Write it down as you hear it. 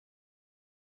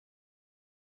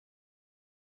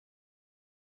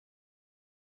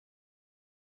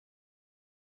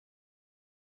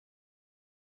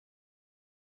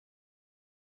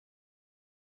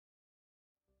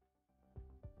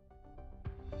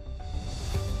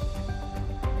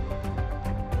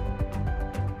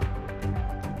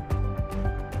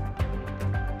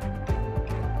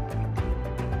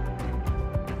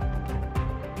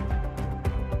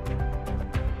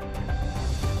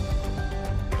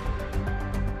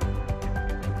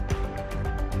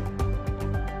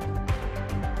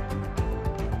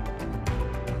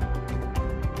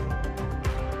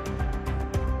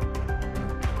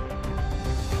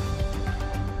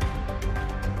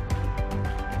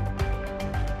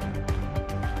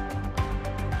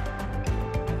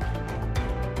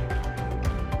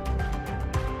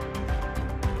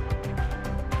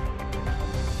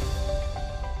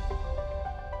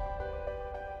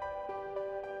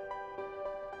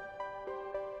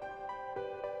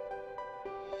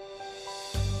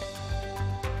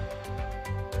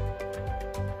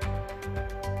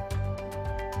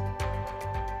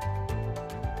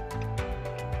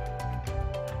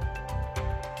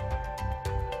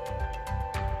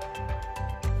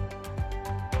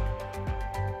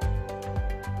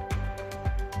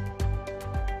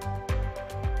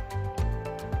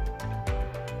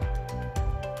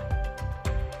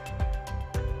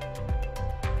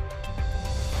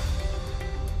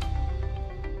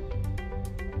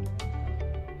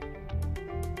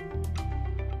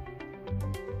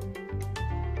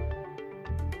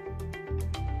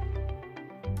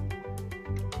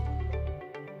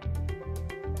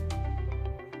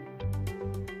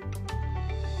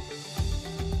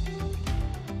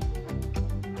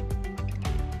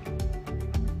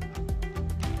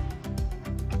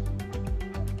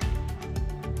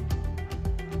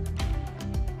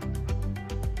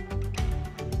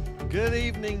Good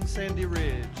evening, Sandy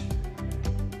Ridge.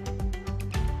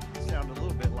 Sounded a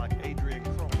little bit like Adrian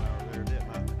Cronauer there, didn't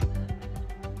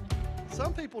I?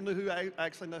 Some people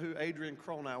actually know who Adrian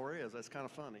Cronauer is. That's kind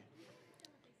of funny.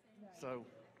 So,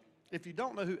 if you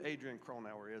don't know who Adrian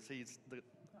Cronauer is, he's the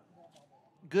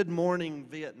Good Morning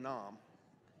Vietnam.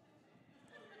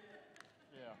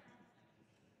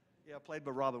 Yeah, played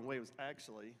by Robin Williams.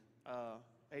 Actually,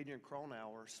 Adrian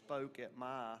Cronauer spoke at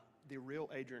the real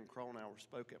Adrian Cronauer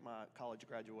spoke at my college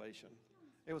graduation.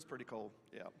 It was pretty cool,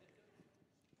 yeah.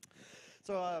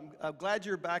 So I'm glad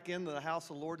you're back in the house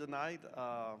of the Lord tonight.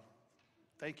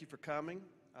 Thank you for coming.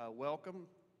 Welcome,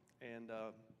 and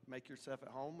make yourself at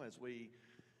home as we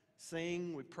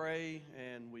sing, we pray,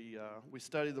 and we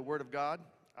study the Word of God.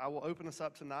 I will open us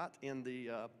up tonight in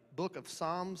the book of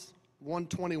Psalms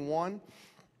 121.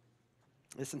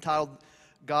 It's entitled,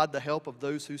 God, the help of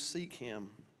those who seek him.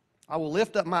 I will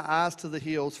lift up my eyes to the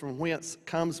hills, from whence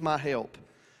comes my help.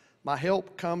 My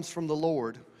help comes from the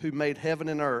Lord, who made heaven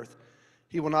and earth.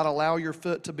 He will not allow your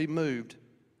foot to be moved.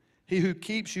 He who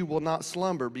keeps you will not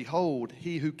slumber. Behold,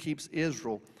 he who keeps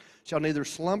Israel shall neither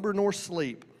slumber nor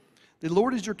sleep. The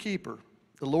Lord is your keeper.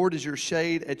 The Lord is your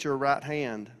shade at your right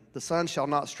hand. The sun shall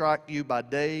not strike you by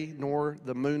day, nor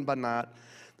the moon by night.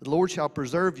 The Lord shall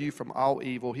preserve you from all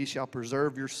evil. He shall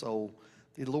preserve your soul.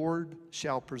 The Lord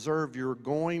shall preserve your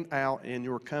going out and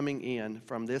your coming in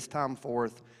from this time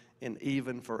forth and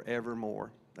even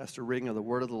forevermore. That's the reading of the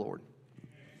word of the Lord.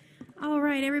 All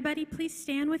right, everybody, please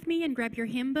stand with me and grab your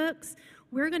hymn books.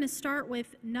 We're going to start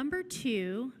with number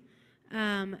two,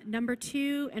 and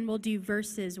we'll do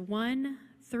verses 1,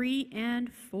 3,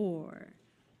 and 4.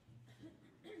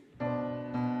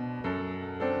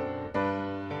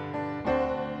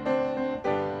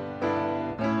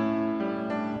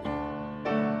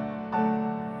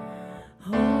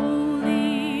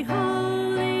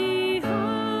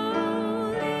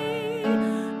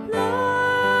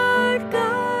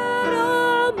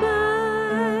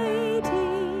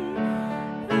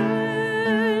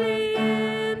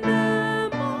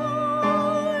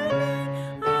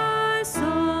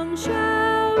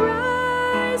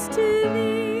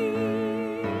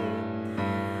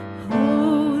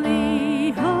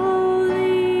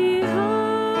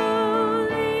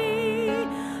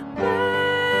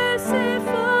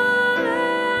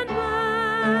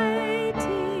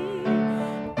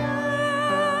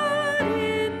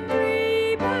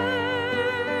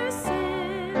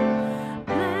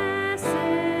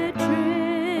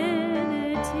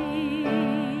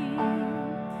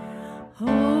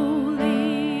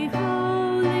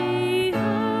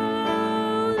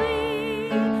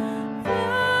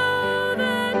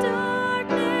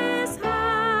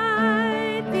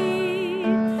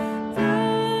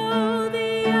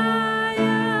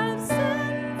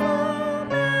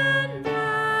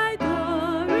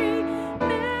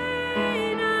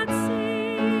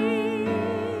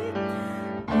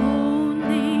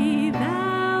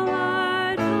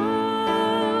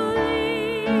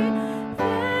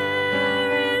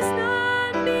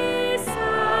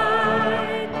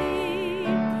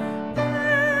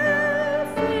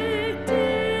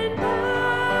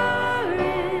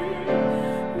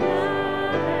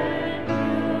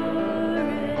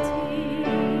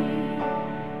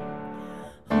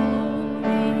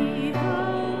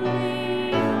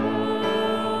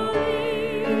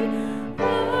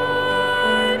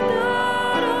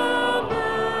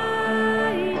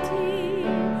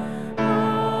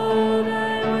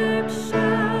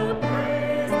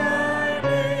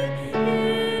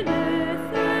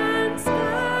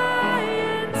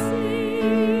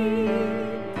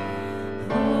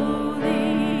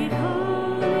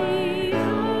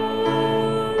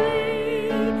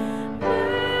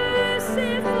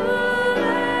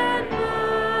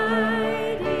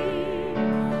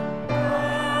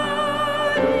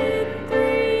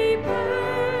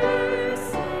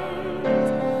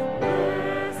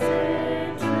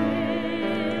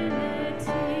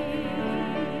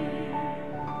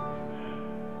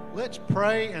 Let's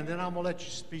pray, and then I'm going to let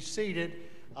you be seated.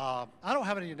 I don't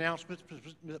have any announcements,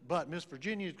 but Miss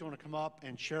Virginia is going to come up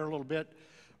and share a little bit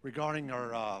regarding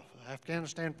our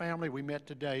Afghanistan family. We met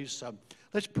today, so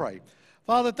let's pray.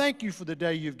 Father, thank you for the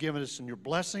day you've given us and your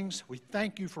blessings. We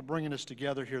thank you for bringing us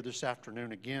together here this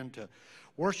afternoon again to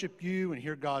worship you and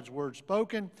hear God's word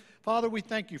spoken. Father, we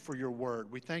thank you for your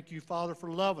word. We thank you, Father, for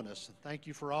loving us. And thank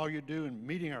you for all you do in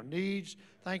meeting our needs.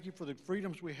 Thank you for the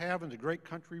freedoms we have in the great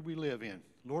country we live in.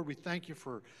 Lord, we thank you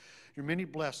for your many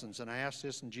blessings, and I ask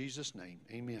this in Jesus' name.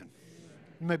 Amen.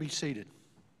 You may be seated.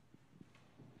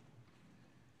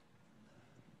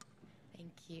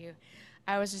 Thank you.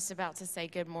 I was just about to say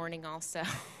good morning also.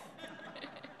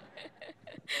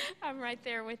 I'm right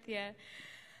there with you.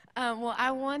 Well, I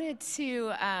wanted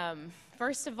to,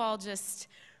 first of all, just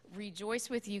rejoice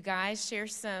with you guys, share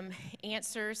some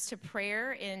answers to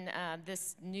prayer in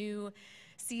this new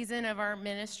season of our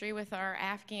ministry with our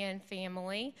Afghan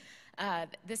family.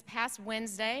 This past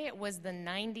Wednesday was the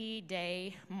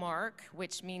 90-day mark,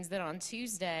 which means that on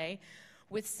Tuesday,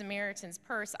 with Samaritan's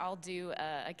Purse, I'll do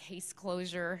a case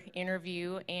closure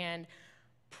interview, and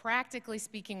practically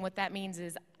speaking, what that means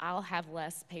is I'll have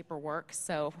less paperwork,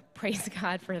 so praise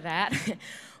God for that.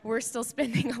 We're still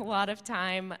spending a lot of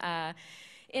time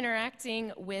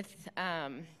interacting with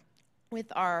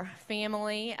our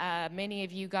family. Many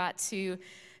of you got to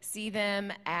see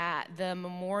them at the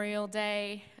Memorial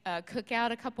Day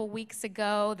cookout a couple weeks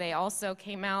ago. They also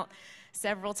came out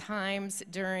several times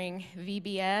during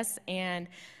VBS, and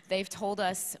they've told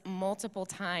us multiple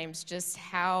times just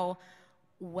how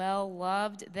well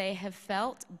loved they have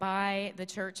felt by the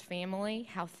church family,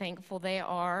 how thankful they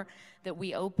are that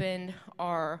we opened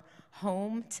our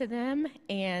home to them,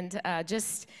 and they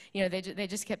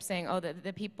just kept saying, oh,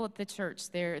 the people at the church,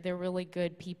 they're really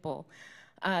good people.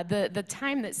 The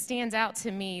time that stands out to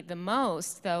me the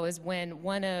most, though, is when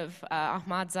one of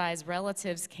Ahmadzai's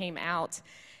relatives came out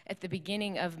at the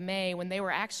beginning of May, when they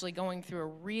were actually going through a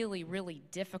really, really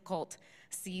difficult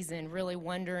season, really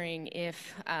wondering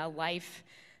if life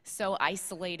so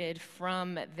isolated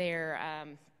from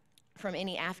from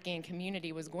any Afghan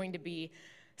community was going to be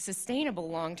sustainable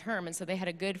long term. And so they had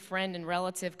a good friend and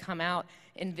relative come out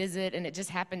and visit, and it just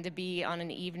happened to be on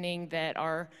an evening that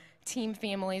our team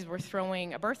families were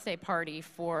throwing a birthday party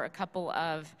for a couple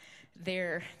of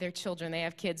their children. They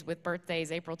have kids with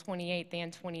birthdays April 28th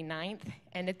and 29th.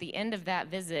 And at the end of that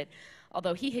visit,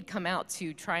 although he had come out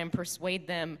to try and persuade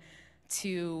them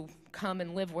to come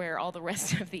and live where all the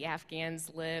rest of the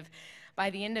Afghans live, by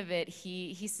the end of it,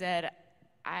 he said,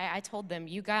 I told them,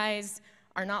 you guys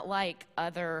are not like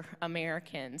other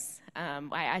Americans.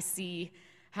 I see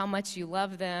how much you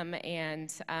love them,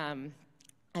 and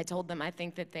I told them I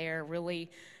think that they are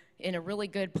really in a really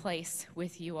good place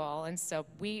with you all. And so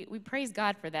we praise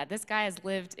God for that. This guy has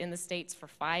lived in the States for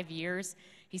 5 years.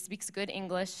 He speaks good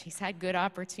English. He's had good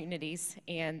opportunities,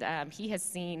 and he has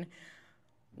seen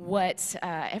what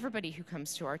everybody who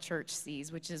comes to our church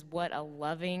sees, which is what a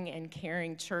loving and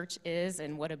caring church is,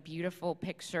 and what a beautiful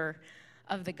picture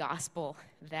of the gospel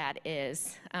that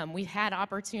is. We've had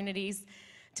opportunities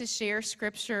to share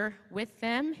scripture with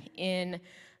them in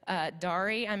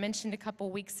Dari. I mentioned a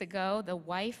couple weeks ago, the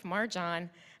wife, Marjan,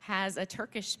 has a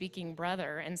Turkish-speaking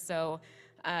brother, and so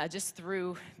just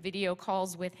through video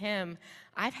calls with him,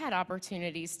 I've had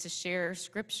opportunities to share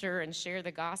scripture and share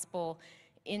the gospel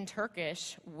in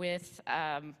Turkish with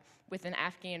an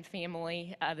Afghan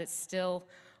family that's still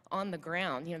on the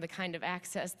ground, the kind of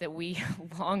access that we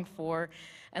longed for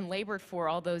and labored for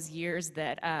all those years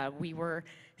that we were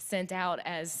sent out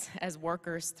as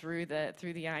workers through the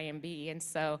IMB. And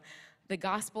so the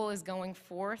gospel is going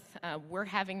forth. We're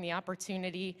having the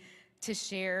opportunity to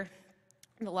share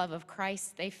the love of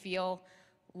Christ. They feel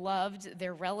loved.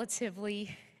 They're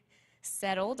relatively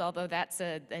settled, although that's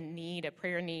a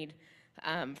prayer need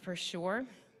for sure.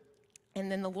 And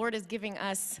then the Lord is giving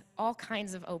us all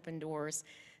kinds of open doors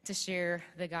to share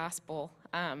the gospel.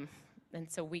 And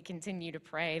so we continue to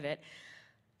pray that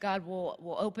God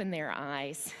will open their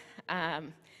eyes.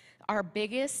 Our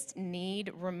biggest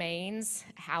need remains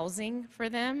housing for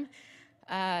them.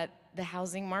 The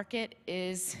housing market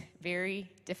is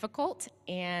very difficult,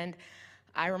 and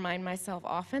I remind myself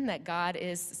often that God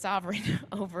is sovereign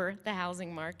over the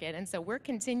housing market. And so we're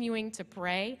continuing to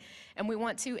pray, and we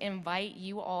want to invite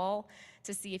you all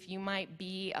to see if you might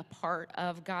be a part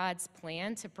of God's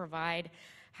plan to provide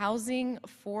housing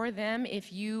for them.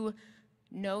 If you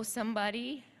know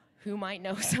somebody who might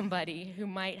know somebody who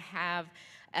might have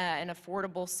an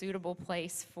affordable, suitable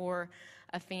place for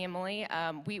a family,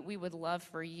 we would love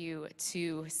for you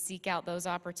to seek out those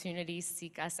opportunities,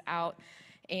 seek us out.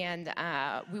 And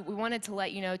we wanted to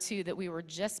let you know, too, that we were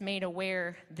just made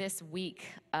aware this week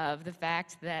of the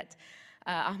fact that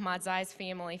Ahmadzai's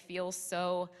family feels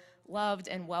so loved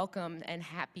and welcomed and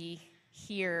happy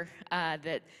here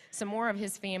that some more of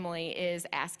his family is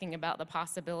asking about the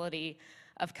possibility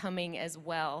of coming as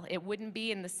well. It wouldn't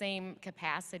be in the same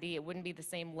capacity. It wouldn't be the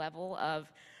same level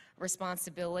of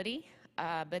responsibility,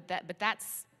 but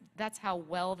that's how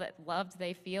well that loved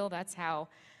they feel. That's how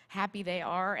happy they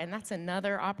are, and that's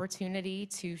another opportunity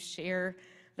to share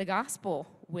the gospel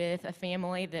with a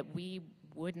family that we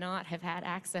would not have had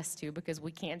access to because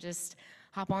we can't just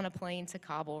hop on a plane to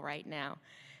Kabul right now.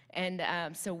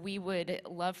 And so we would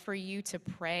love for you to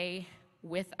pray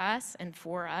with us and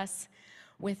for us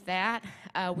with that,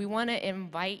 we want to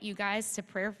invite you guys to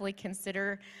prayerfully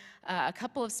consider a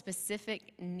couple of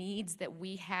specific needs that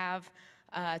we have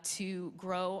to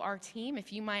grow our team.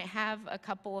 If you might have a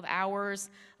couple of hours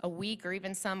a week, or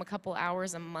even a couple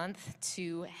hours a month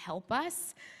to help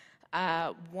us.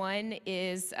 One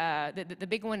is, the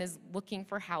big one is looking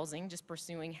for housing, just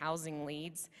pursuing housing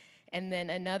leads. And then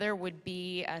another would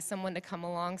be someone to come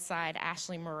alongside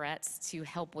Ashley Moretz to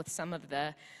help with some of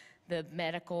the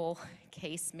medical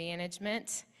case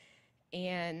management.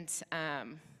 And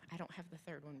I don't have the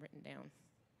third one written down.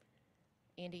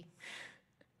 Andy?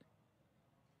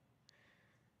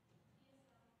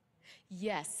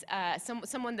 Yes,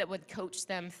 someone that would coach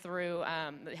them through,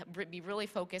 be really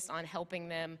focused on helping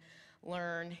them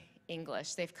learn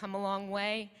English. They've come a long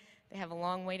way. They have a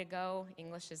long way to go.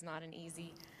 English is not an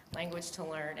easy language to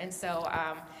learn. And so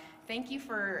thank you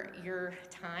for your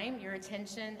time, your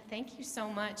attention. Thank you so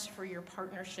much for your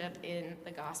partnership in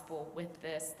the gospel with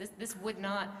this. This would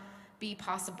not be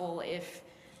possible if,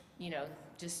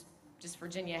 just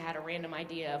Virginia had a random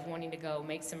idea of wanting to go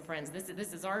make some friends.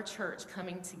 This is our church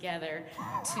coming together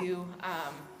to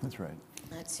That's right.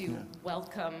 To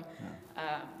welcome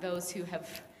those who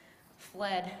have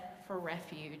fled for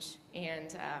refuge.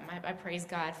 And I praise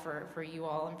God for you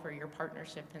all and for your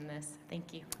partnership in this.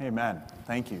 Thank you. Amen.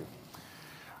 Thank you.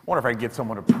 I wonder if I could get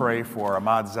someone to pray for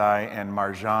Ahmad Zai and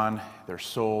Marjan, their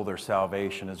soul, their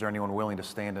salvation. Is there anyone willing to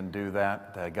stand and do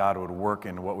that? That God would work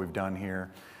in what we've done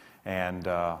here. And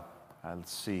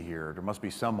let's see here. There must be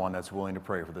someone that's willing to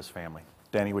pray for this family.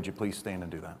 Danny, would you please stand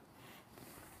and do that?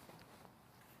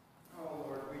 Oh,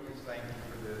 Lord, we just thank you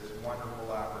for this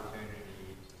wonderful opportunity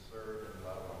to serve and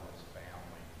love on this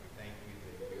family. We thank you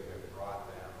that you have brought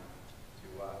them to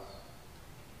us.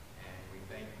 And we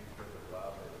thank you for the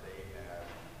love that they have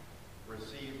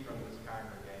received from this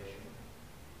congregation.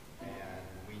 And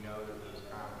we know that those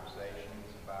conversations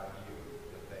about you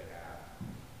that they have.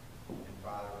 And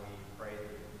Father, we pray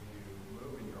that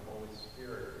Holy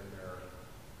Spirit in their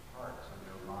hearts and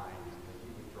their minds, that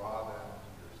you would draw them to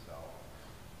yourself,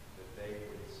 that they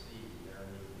would see their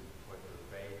need, put their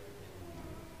faith in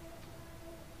you.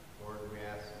 Lord, we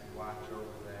ask that you watch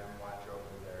over them, watch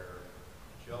over their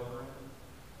children,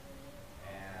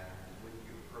 and would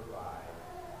you provide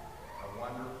a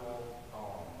wonderful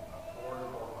home,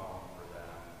 affordable home for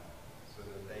them, so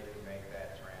that they can make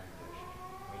that transition.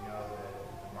 We know that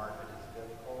the market is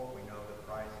difficult, we know that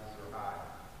prices are high.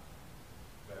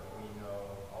 But we know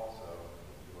also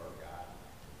that you are God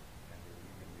and that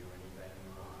you can do anything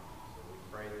you want. So we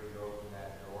pray that you open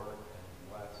that door and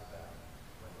bless them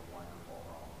with a wonderful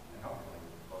home and hopefully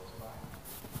close by.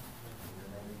 In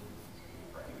your name, Jesus, we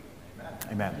pray. Amen.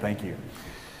 Amen. Thank you.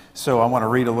 So I want to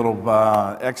read a little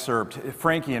excerpt.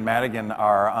 Frankie and Madigan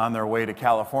are on their way to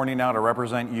California now to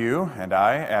represent you and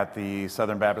I at the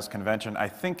Southern Baptist Convention. I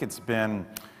think it's been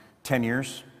 10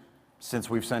 years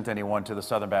since we've sent anyone to the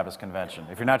Southern Baptist Convention.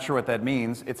 If you're not sure what that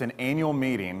means, it's an annual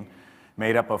meeting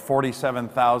made up of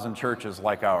 47,000 churches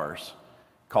like ours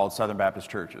called Southern Baptist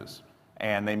churches.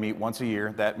 And they meet once a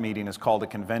year. That meeting is called a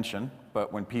convention,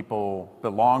 but when people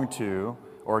belong to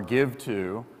or give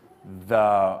to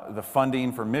the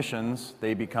funding for missions,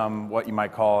 they become what you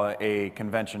might call a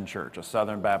convention church, a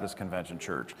Southern Baptist Convention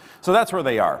church. So that's where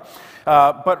they are.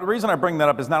 But the reason I bring that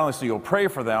up is not only so you'll pray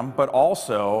for them, but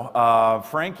also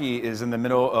Frankie is in the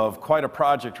middle of quite a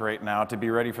project right now to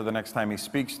be ready for the next time he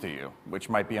speaks to you, which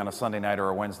might be on a Sunday night or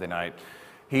a Wednesday night.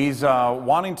 He's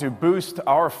wanting to boost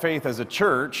our faith as a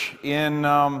church in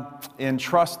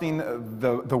trusting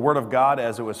the Word of God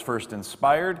as it was first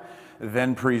inspired,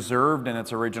 then preserved in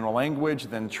its original language,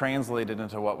 then translated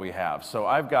into what we have. So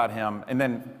I've got him, and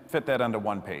then fit that onto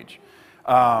one page.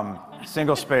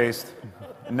 Single-spaced,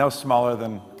 no smaller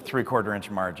than 3/4 inch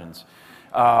margins.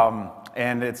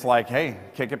 And it's like, hey,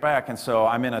 kick it back. And so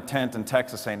I'm in a tent in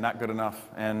Texas saying, not good enough.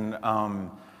 And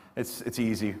it's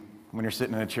easy when you're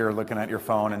sitting in a chair looking at your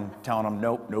phone and telling them,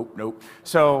 nope, nope, nope.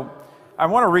 So I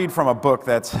want to read from a book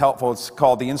that's helpful. It's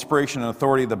called The Inspiration and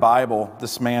Authority of the Bible.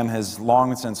 This man has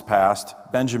long since passed,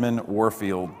 Benjamin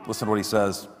Warfield. Listen to what he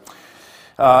says.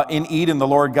 In Eden, the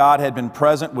Lord God had been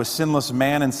present with sinless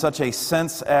man in such a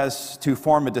sense as to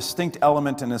form a distinct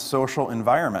element in his social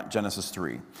environment, Genesis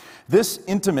 3. This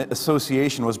intimate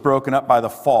association was broken up by the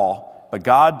fall, but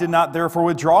God did not therefore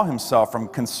withdraw himself from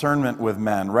concernment with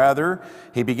men. Rather,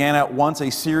 he began at once a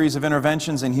series of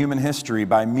interventions in human history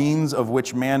by means of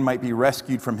which man might be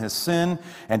rescued from his sin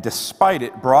and, despite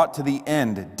it, brought to the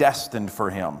end destined for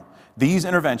him. These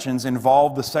interventions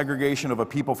involved the segregation of a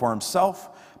people for himself,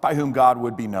 by whom God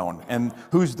would be known, and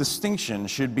whose distinction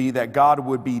should be that God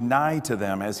would be nigh to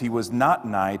them as he was not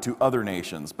nigh to other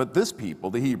nations. But this people,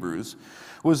 the Hebrews,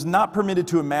 was not permitted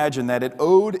to imagine that it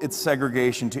owed its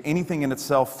segregation to anything in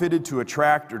itself fitted to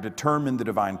attract or determine the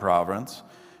divine providence.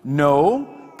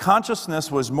 No, consciousness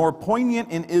was more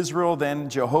poignant in Israel than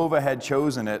Jehovah had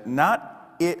chosen it,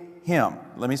 not it him.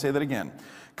 Let me say that again.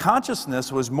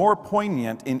 Consciousness was more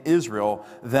poignant in Israel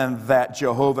than that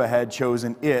Jehovah had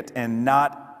chosen it and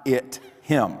not it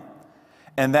him.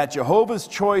 And that Jehovah's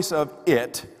choice of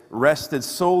it rested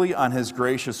solely on his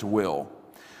gracious will.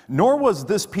 Nor was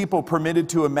this people permitted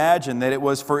to imagine that it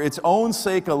was for its own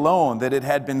sake alone that it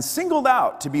had been singled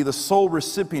out to be the sole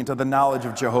recipient of the knowledge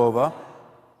of Jehovah.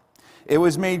 It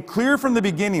was made clear from the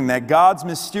beginning that God's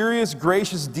mysterious,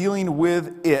 gracious dealing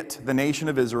with it, the nation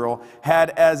of Israel,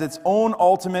 had as its own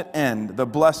ultimate end the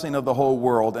blessing of the whole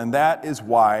world, and that is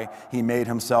why he made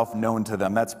himself known to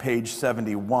them. That's page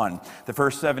 71. The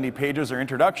first 70 pages are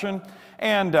introduction,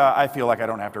 and I feel like I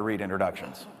don't have to read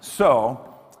introductions.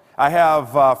 So I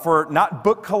have, for not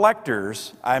book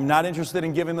collectors, I'm not interested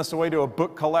in giving this away to a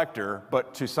book collector,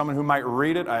 but to someone who might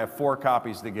read it, I have 4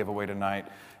 copies to give away tonight.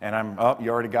 And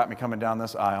you already got me coming down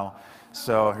this aisle.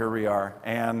 So here we are.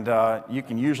 And you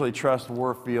can usually trust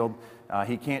Warfield.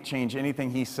 He can't change anything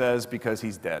he says because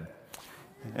he's dead.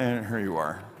 And here you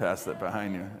are. Pass that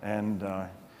behind you. And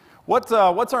what's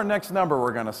our next number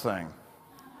we're going to sing?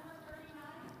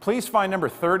 Please find number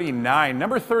 39.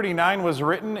 Number 39 was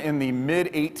written in the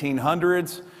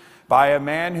mid-1800s by a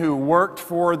man who worked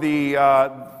for the,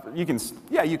 you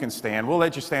can stand. We'll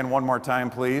let you stand one more time,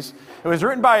 please. It was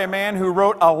written by a man who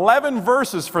wrote 11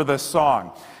 verses for this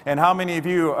song. And how many of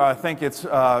you think it's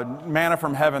manna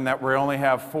from heaven that we only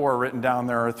have 4 written down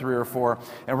there, or 3 or 4?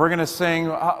 And we're going to sing,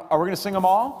 are we going to sing them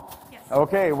all? Yes.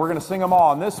 Okay, we're going to sing them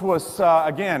all. And this was,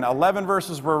 again, 11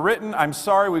 verses were written. I'm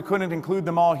sorry we couldn't include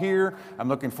them all here. I'm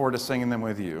looking forward to singing them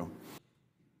with you.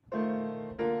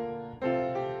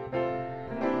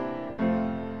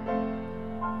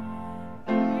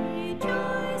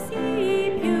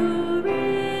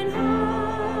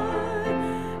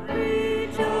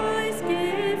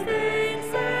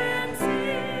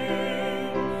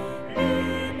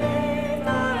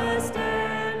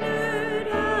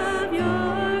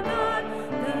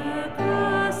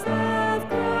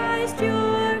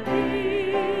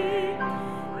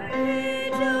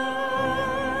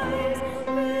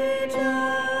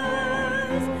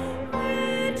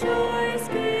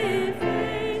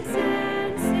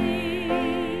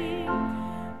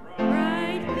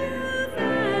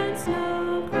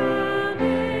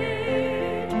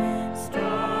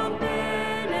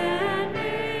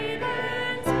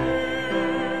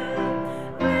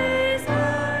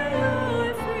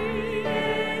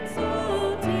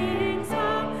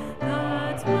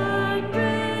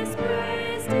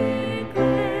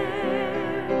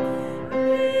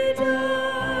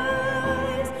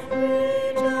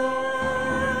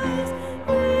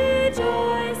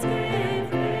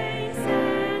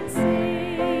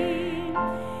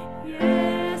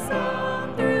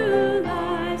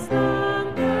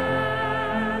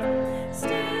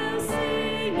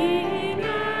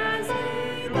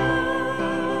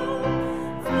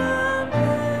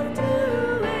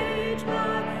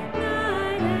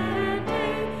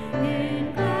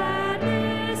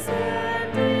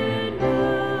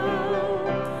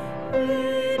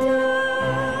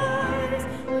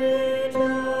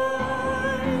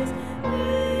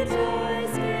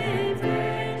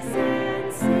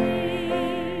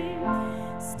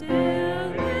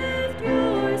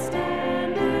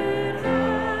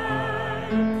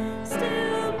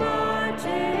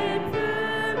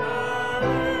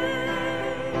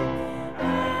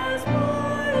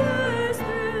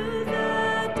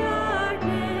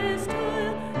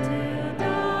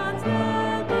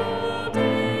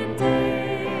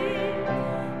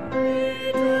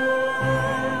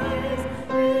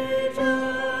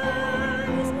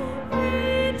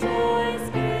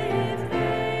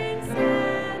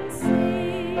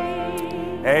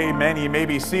 Amen. You may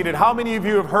be seated. How many of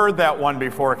you have heard that one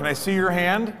before? Can I see your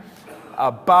hand?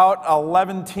 About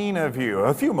 11 of you.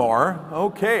 A few more.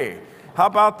 Okay. How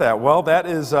about that? Well, that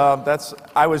is,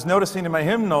 I was noticing in my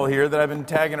hymnal here that I've been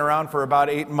tagging around for about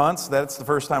 8 months. That's the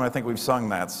first time I think we've sung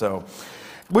that. So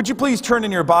would you please turn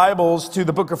in your Bibles to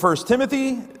the book of 1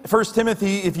 Timothy? 1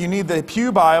 Timothy, if you need the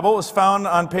Pew Bible, is found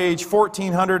on page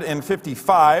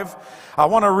 1455. I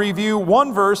want to review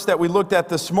one verse that we looked at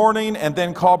this morning and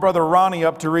then call Brother Ronnie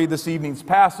up to read this evening's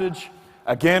passage.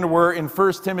 Again, we're in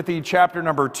 1 Timothy chapter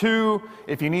number 2.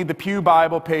 If you need the Pew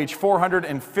Bible, page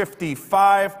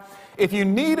 455. If you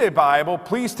need a Bible,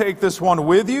 please take this one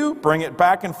with you, bring it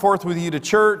back and forth with you to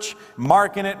church,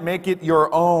 mark in it, make it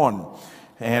your own,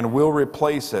 and we'll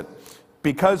replace it.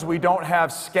 Because we don't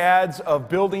have scads of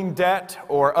building debt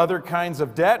or other kinds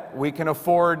of debt, we can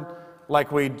afford,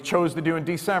 like we chose to do in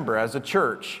December as a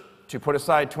church, to put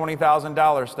aside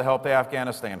 $20,000 to help the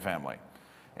Afghanistan family.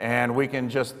 And we can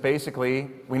just basically,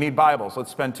 we need Bibles.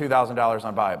 Let's spend $2,000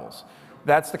 on Bibles.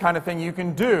 That's the kind of thing you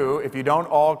can do if you don't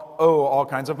all owe all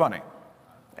kinds of money.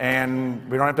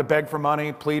 And we don't have to beg for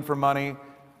money, plead for money.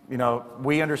 You know,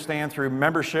 we understand through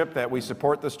membership that we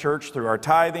support this church through our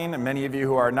tithing, and many of you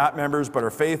who are not members but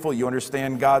are faithful, you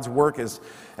understand God's work it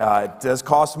does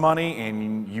cost money,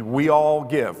 and we all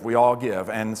give,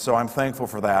 and so I'm thankful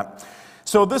for that.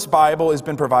 So this Bible has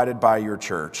been provided by your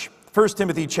church. 1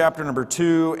 Timothy chapter number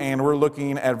 2, and we're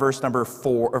looking at verse number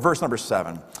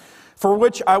 7. For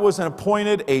which I was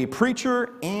appointed a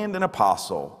preacher and an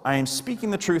apostle. I am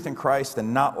speaking the truth in Christ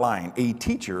and not lying, a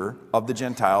teacher of the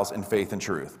Gentiles in faith and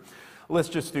truth. Let's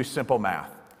just do simple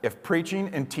math. If preaching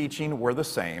and teaching were the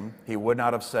same, he would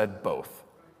not have said both,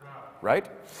 right?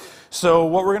 So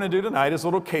what we're going to do tonight is a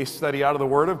little case study out of the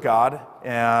Word of God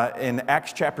in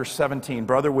Acts chapter 17.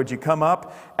 Brother, would you come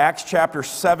up? Acts chapter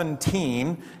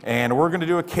 17, and we're going to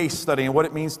do a case study on what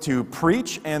it means to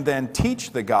preach and then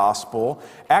teach the gospel.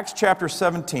 Acts chapter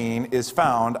 17 is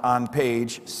found on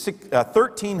page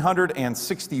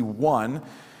 1361,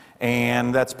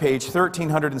 and that's page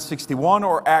 1361,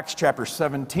 or Acts chapter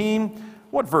 17.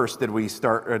 What verse did we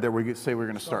start, or did we say we're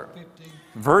going to start? 15.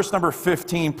 Verse number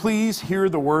 15, please hear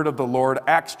the word of the Lord.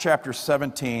 Acts chapter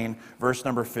 17, verse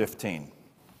number 15.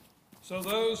 So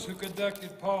those who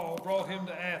conducted Paul brought him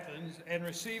to Athens, and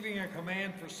receiving a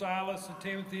command for Silas and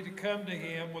Timothy to come to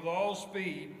him with all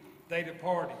speed, they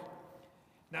departed.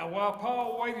 Now while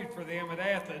Paul waited for them at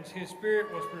Athens, his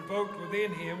spirit was provoked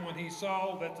within him when he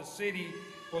saw that the city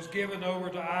was given over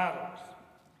to idols.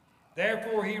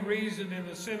 Therefore he reasoned in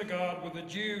the synagogue with the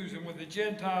Jews and with the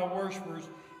Gentile worshippers,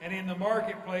 and in the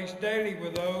marketplace daily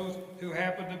with those who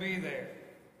happened to be there.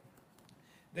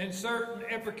 Then certain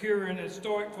Epicurean and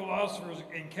Stoic philosophers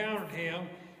encountered him,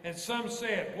 and some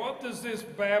said, "What does this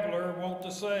babbler want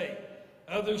to say?"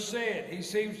 Others said, "He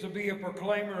seems to be a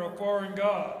proclaimer of foreign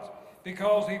gods,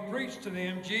 because he preached to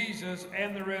them Jesus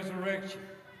and the resurrection."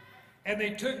 And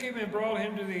they took him and brought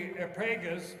him to the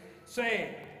Areopagus,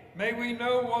 saying, "May we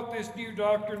know what this new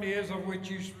doctrine is of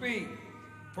which you speak?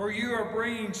 For you are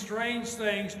bringing strange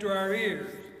things to our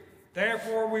ears.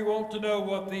 Therefore we want to know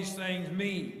what these things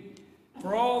mean."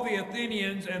 For all the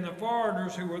Athenians and the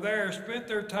foreigners who were there spent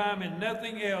their time in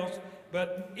nothing else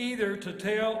but either to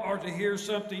tell or to hear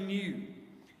something new.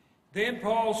 Then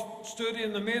Paul stood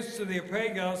in the midst of the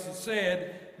Areopagus and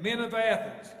said, "Men of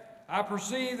Athens, I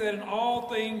perceive that in all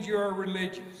things you are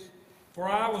religious. For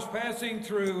I was passing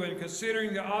through and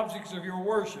considering the objects of your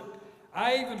worship.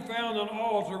 I even found an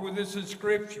altar with this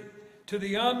inscription, 'To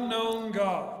the unknown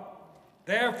God.'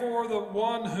 Therefore the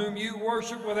one whom you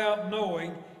worship without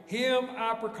knowing, him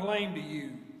I proclaim to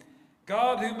you.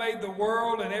 God who made the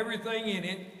world and everything in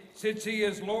it, since he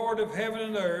is Lord of heaven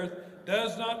and earth,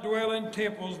 does not dwell in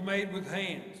temples made with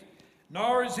hands.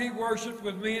 Nor is he worshipped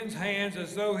with men's hands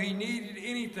as though he needed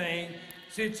anything,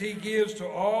 since he gives to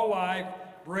all life,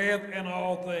 breath, and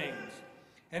all things.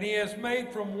 And he has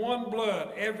made from one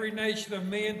blood every nation of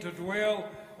men to dwell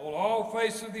on all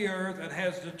face of the earth, and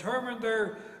has determined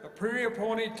their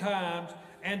pre-appointed times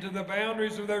and to the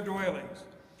boundaries of their dwellings.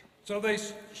 So they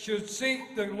should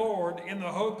seek the Lord in the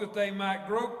hope that they might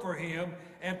grope for him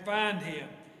and find him,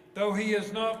 though he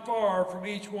is not far from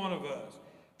each one of us.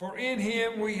 For in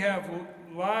him we have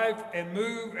life and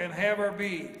move and have our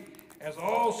being, as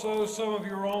also some of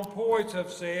your own poets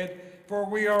have said, for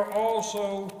we are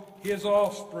also his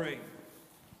offspring.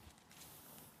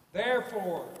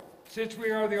 Therefore, since we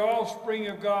are the offspring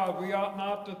of God, we ought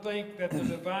not to think that the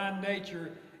divine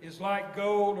nature is like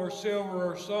gold or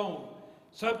silver or stone,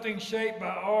 something shaped by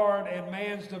art and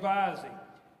man's devising.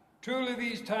 Truly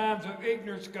these times of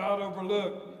ignorance God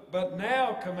overlooked, but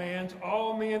now commands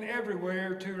all men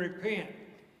everywhere to repent,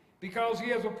 because he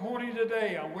has appointed a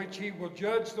day on which he will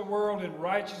judge the world in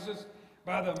righteousness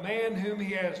by the man whom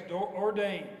he has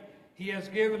ordained. He has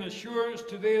given assurance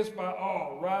to this by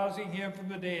all, rising him from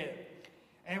the dead.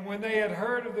 And when they had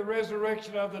heard of the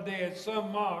resurrection of the dead,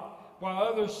 some mocked, while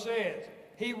others said,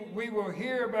 we will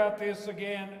hear about this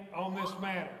again on this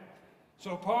matter.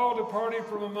 So Paul departed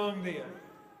from among them.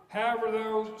 However,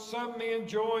 though some men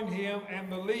joined him and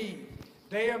believed,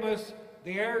 Demas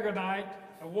the Aragonite,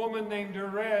 a woman named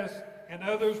Damaris, and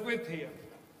others with him.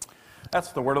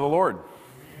 That's the word of the Lord.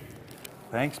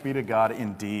 Thanks be to God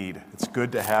indeed. It's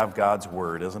good to have God's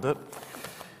word, isn't it?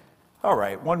 All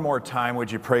right, one more time,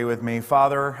 would you pray with me?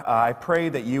 Father, I pray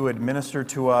that you would minister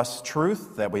to us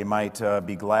truth, that we might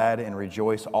be glad and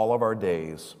rejoice all of our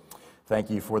days. Thank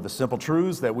you for the simple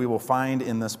truths that we will find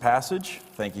in this passage.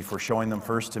 Thank you for showing them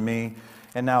first to me.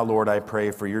 And now, Lord, I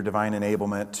pray for your divine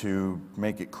enablement to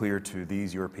make it clear to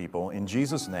these, your people. In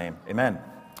Jesus' name, amen.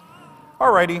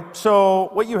 Alrighty, so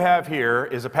what you have here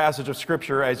is a passage of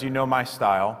Scripture, as you know my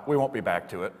style. We won't be back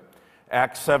to it.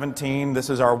 Acts 17,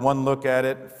 this is our one look at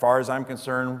it, as far as I'm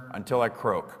concerned, until I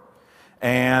croak.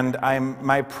 And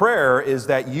my prayer is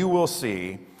that you will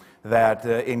see that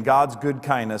in God's good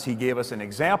kindness, he gave us an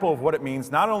example of what it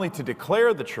means not only to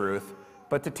declare the truth,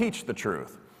 but to teach the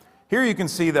truth. Here you can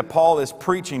see that Paul is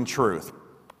preaching truth.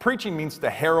 Preaching means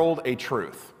to herald a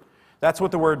truth. That's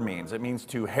what the word means. It means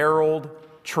to herald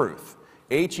truth.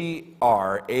 H-E-R-A-L-D,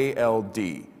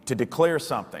 to declare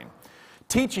something.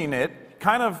 Teaching it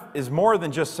kind of is more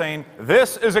than just saying,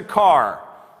 this is a car,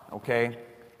 okay?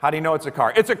 How do you know it's a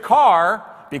car? It's a car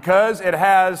because it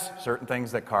has certain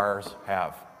things that cars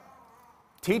have.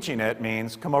 Teaching it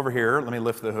means, come over here, let me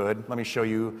lift the hood, let me show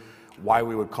you why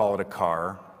we would call it a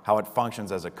car, how it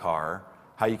functions as a car,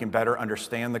 how you can better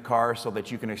understand the car so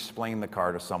that you can explain the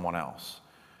car to someone else.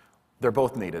 They're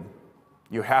both needed.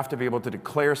 You have to be able to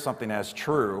declare something as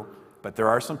true, but there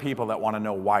are some people that want to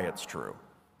know why it's true.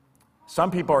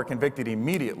 Some people are convicted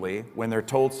immediately when they're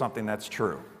told something that's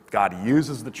true. God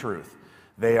uses the truth.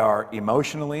 They are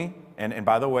emotionally, and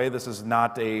by the way, this is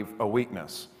not a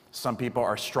weakness. Some people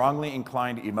are strongly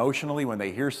inclined emotionally when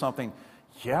they hear something,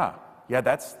 yeah,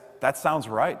 that sounds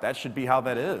right. That should be how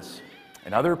that is.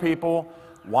 And other people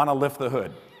want to lift the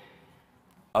hood.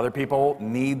 Other people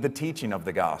need the teaching of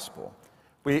the gospel.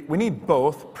 We need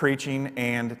both preaching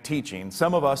and teaching.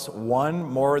 Some of us, one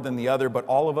more than the other, but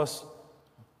all of us,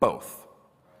 both.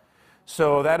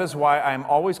 So that is why I'm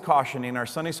always cautioning our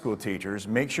Sunday school teachers,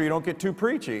 make sure you don't get too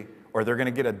preachy or they're going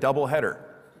to get a double header.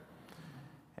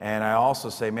 And I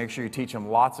also say make sure you teach them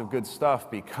lots of good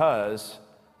stuff because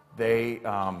they're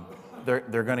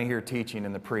going to hear teaching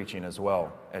in the preaching as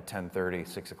well at 10:30,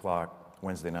 6 o'clock,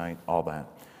 Wednesday night, all that.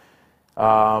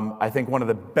 I think one of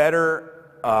the better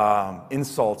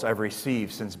insults I've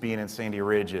received since being in Sandy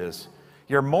Ridge is,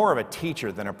 you're more of a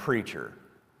teacher than a preacher.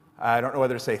 I don't know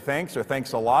whether to say thanks or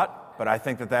thanks a lot, but I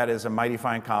think that that is a mighty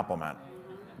fine compliment.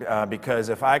 Because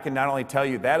if I can not only tell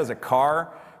you that is a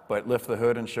car, but lift the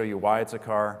hood and show you why it's a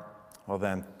car, well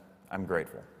then, I'm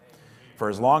grateful. For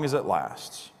as long as it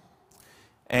lasts.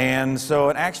 And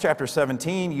so in Acts chapter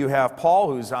 17, you have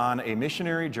Paul who's on a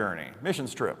missionary journey,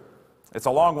 missions trip. It's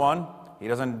a long one. He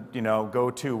doesn't,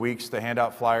 go 2 weeks to hand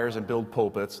out flyers and build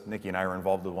pulpits. Nikki and I were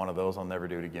involved with one of those. I'll never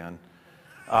do it again.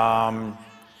 Like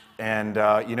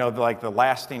the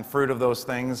lasting fruit of those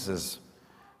things is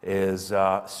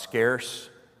scarce.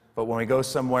 But when we go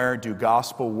somewhere, do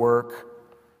gospel work,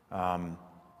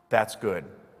 that's good.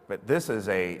 But this is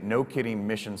a no-kidding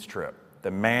missions trip.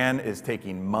 The man is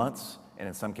taking months, and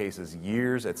in some cases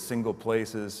years, at single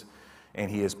places, and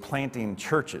he is planting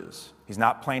churches. He's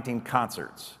not planting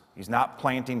concerts. He's not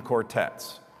planting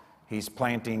quartets. He's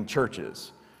planting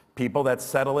churches. People that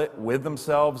settle it with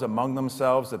themselves, among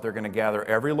themselves, that they're going to gather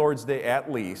every Lord's Day at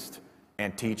least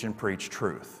and teach and preach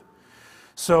truth.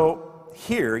 So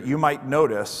here you might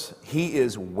notice he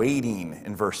is waiting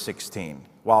in verse 16,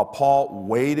 while Paul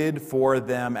waited for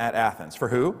them at Athens. For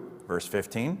who? Verse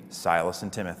 15, Silas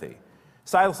and Timothy.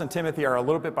 Silas and Timothy are a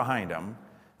little bit behind him.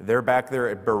 They're back there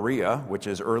at Berea, which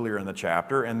is earlier in the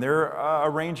chapter, and they're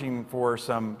arranging for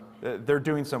they're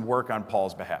doing some work on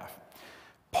Paul's behalf.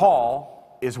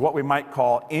 Paul is what we might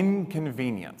call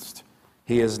inconvenienced.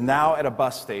 He is now at a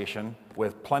bus station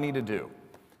with plenty to do,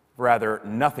 rather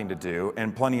nothing to do,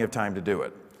 and plenty of time to do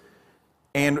it.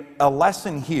 And a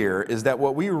lesson here is that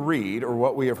what we read, or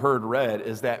what we have heard read,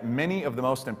 is that many of the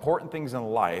most important things in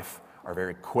life are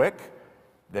very quick,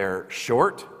 they're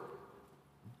short,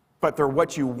 but they're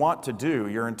what you want to do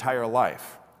your entire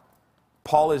life.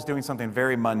 Paul is doing something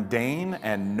very mundane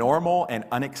and normal and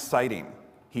unexciting.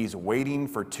 He's waiting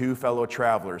for two fellow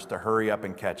travelers to hurry up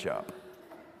and catch up.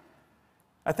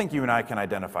 I think you and I can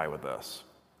identify with this.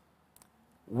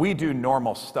 We do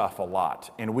normal stuff a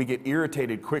lot, and we get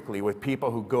irritated quickly with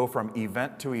people who go from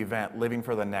event to event living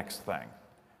for the next thing.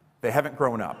 They haven't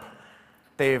grown up.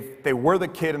 They were the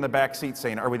kid in the back seat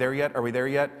saying, "Are we there yet? Are we there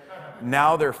yet?"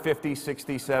 Now they're 50,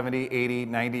 60, 70, 80,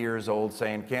 90 years old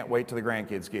saying, "Can't wait till the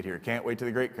grandkids get here. Can't wait till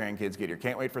the great-grandkids get here.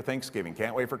 Can't wait for Thanksgiving.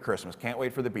 Can't wait for Christmas. Can't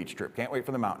wait for the beach trip. Can't wait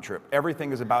for the mountain trip."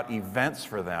 Everything is about events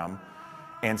for them,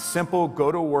 And simple,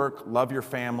 go to work, love your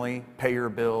family, pay your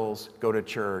bills, go to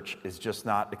church is just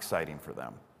not exciting for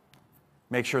them.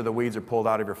 Make sure the weeds are pulled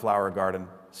out of your flower garden.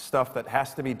 Stuff that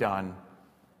has to be done,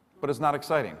 but it's not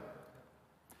exciting.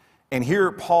 And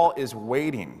here Paul is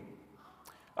waiting.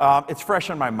 It's fresh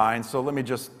on my mind, so let me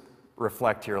just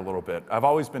reflect here a little bit. I've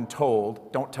always been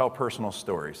told, don't tell personal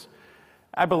stories.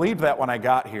 I believed that when I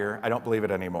got here. I don't believe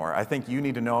it anymore. I think you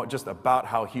need to know just about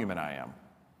how human I am.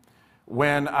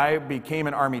 When I became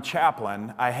an Army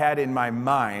chaplain, I had in my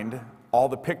mind all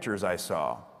the pictures I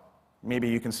saw. Maybe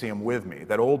you can see them with me.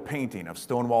 That old painting of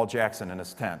Stonewall Jackson in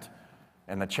his tent,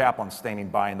 and the chaplain standing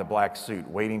by in the black suit,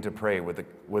 waiting to pray with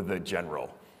the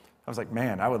general. I was like,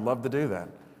 man, I would love to do that.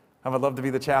 I would love to be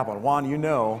the chaplain. Juan, you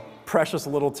know, precious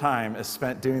little time is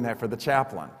spent doing that for the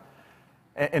chaplain.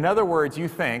 In other words, you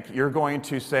think you're going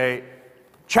to say,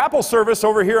 chapel service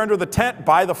over here under the tent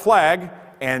by the flag,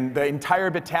 and the entire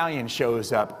battalion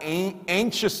shows up,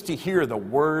 anxious to hear the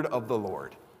word of the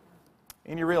Lord.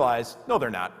 And you realize, no, they're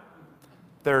not.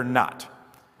 They're not.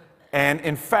 And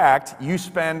in fact, you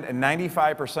spend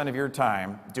 95% of your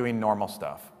time doing normal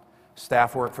stuff.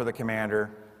 Staff work for the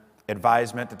commander,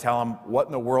 advisement to tell him what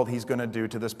in the world he's going to do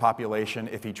to this population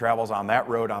if he travels on that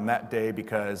road on that day,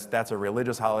 because that's a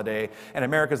religious holiday. And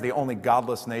America's the only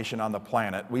godless nation on the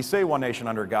planet. We say one nation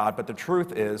under God, but the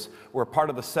truth is we're part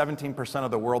of the 17%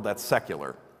 of the world that's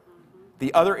secular.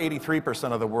 The other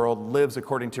 83% of the world lives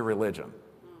according to religion.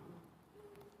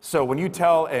 So when you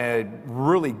tell a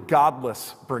really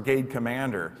godless brigade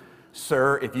commander,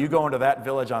 sir, if you go into that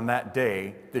village on that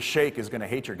day, the sheikh is going to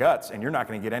hate your guts and you're not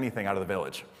going to get anything out of the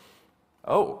village.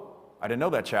 Oh, I didn't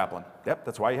know that, chaplain. Yep,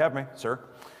 that's why you have me, sir.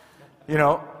 You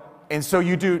know, and so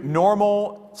you do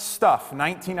normal stuff,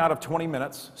 19 out of 20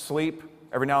 minutes, sleep,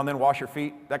 every now and then wash your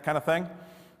feet, that kind of thing,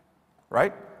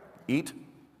 right? Eat,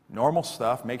 normal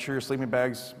stuff, make sure your sleeping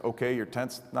bag's okay, your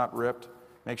tent's not ripped,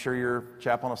 make sure your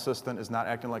chaplain assistant is not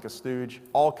acting like a stooge,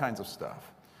 all kinds of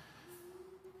stuff.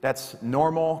 That's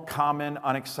normal, common,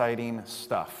 unexciting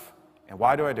stuff. And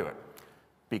why do I do it?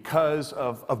 Because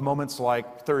of moments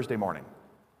like Thursday morning,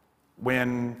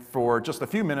 when for just a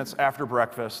few minutes after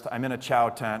breakfast, I'm in a chow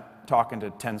tent talking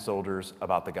to 10 soldiers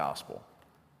about the gospel,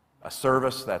 a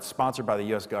service that's sponsored by the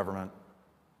U.S. government.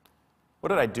 What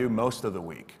did I do most of the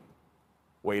week?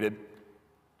 Waited,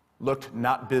 looked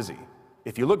not busy.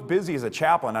 If you look busy as a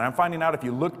chaplain, and I'm finding out if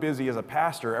you look busy as a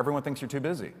pastor, everyone thinks you're too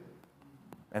busy.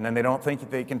 And then they don't think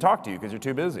they can talk to you because you're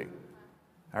too busy.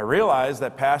 I realize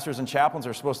that pastors and chaplains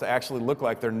are supposed to actually look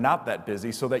like they're not that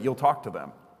busy so that you'll talk to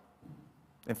them.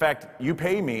 In fact, you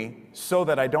pay me so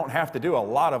that I don't have to do a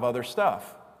lot of other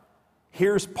stuff.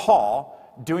 Here's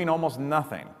Paul doing almost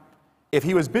nothing. If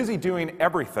he was busy doing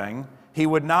everything, he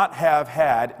would not have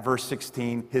had, verse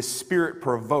 16, his spirit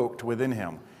provoked within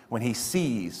him when he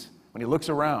sees, when he looks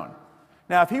around.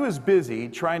 Now, if he was busy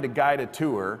trying to guide a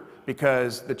tour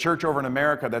because the church over in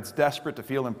America that's desperate to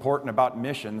feel important about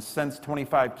missions sends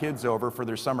 25 kids over for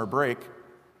their summer break,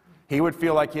 he would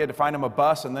feel like he had to find him a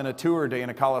bus and then a tour day in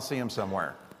a coliseum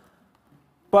somewhere.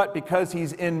 But because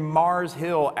he's in Mars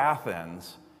Hill,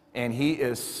 Athens, and he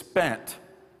is spent,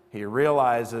 he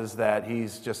realizes that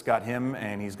he's just got him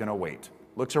and he's going to wait.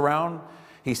 Looks around,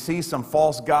 he sees some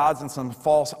false gods and some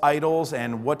false idols,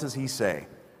 and what does he say?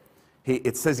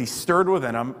 It says he stirred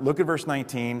within him. Look at verse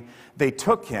 19. They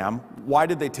took him. Why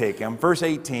did they take him? Verse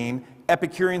 18,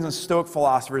 Epicureans and Stoic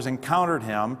philosophers encountered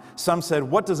him. Some said,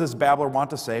 what does this babbler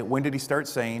want to say? When did he start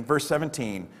saying? Verse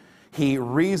 17, he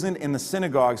reasoned in the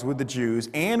synagogues with the Jews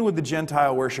and with the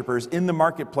Gentile worshipers in the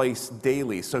marketplace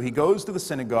daily. So he goes to the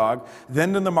synagogue,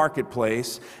 then to the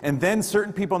marketplace, and then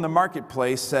certain people in the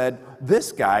marketplace said,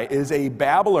 this guy is a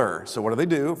babbler. So what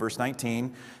do? Verse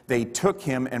 19, they took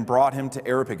him and brought him to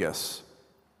Areopagus.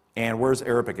 And where's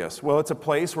Areopagus? Well, it's a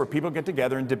place where people get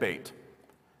together and debate.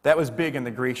 That was big in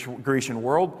the Grecian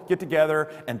world, get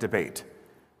together and debate.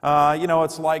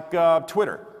 It's like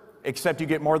Twitter, except you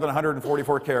get more than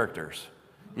 144 characters.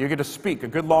 You get to speak a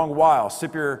good long while,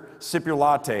 sip your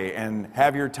latte, and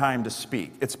have your time to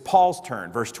speak. It's Paul's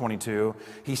turn, verse 22.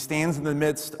 He stands in the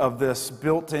midst of this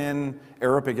built-in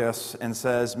Areopagus and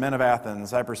says, men of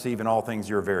Athens, I perceive in all things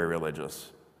you're very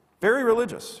religious. Very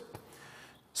religious.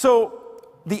 So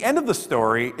the end of the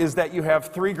story is that you have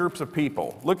three groups of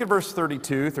people. Look at verse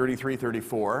 32, 33,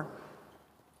 34.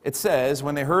 It says,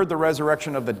 when they heard the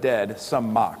resurrection of the dead,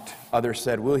 some mocked. Others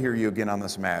said, we'll hear you again on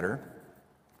this matter.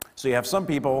 So you have some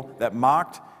people that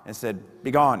mocked and said,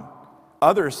 be gone.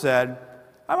 Others said,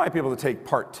 I might be able to take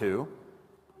part two.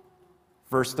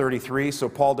 Verse 33, so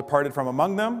Paul departed from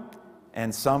among them,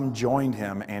 and some joined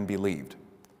him and believed.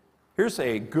 Here's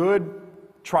a good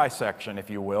trisection, if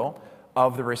you will,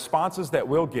 of the responses that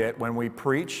we'll get when we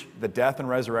preach the death and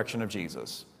resurrection of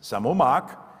Jesus. Some will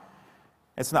mock.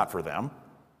 It's not for them.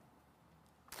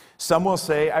 Some will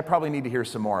say, I probably need to hear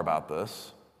some more about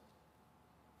this,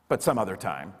 but some other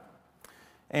time.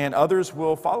 And others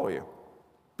will follow you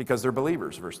because they're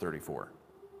believers, verse 34.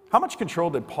 How much control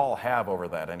did Paul have over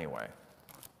that anyway?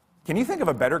 Can you think of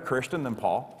a better Christian than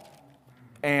Paul?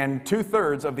 And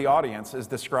 2/3 of the audience is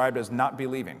described as not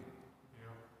believing.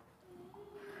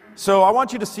 So I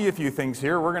want you to see a few things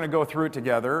here. We're going to go through it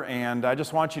together, and I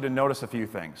just want you to notice a few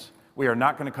things. We are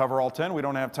not going to cover all 10. We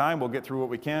don't have time. We'll get through what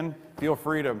we can. Feel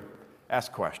free to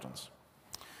ask questions.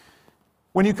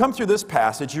 When you come through this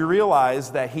passage, you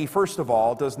realize that he, first of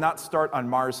all, does not start on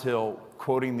Mars Hill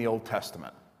quoting the Old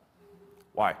Testament.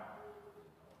 Why?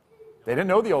 They didn't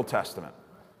know the Old Testament.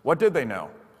 What did they know?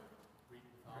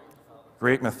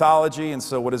 Greek mythology. And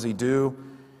so what does he do?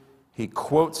 He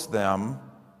quotes them,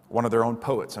 one of their own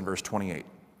poets, in verse 28.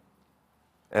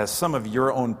 As some of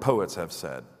your own poets have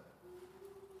said.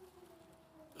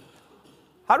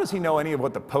 How does he know any of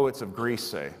what the poets of Greece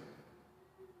say?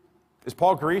 Is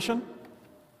Paul Grecian?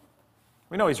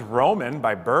 We know he's Roman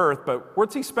by birth, but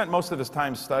where's he spent most of his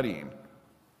time studying?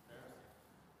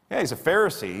 Yeah, he's a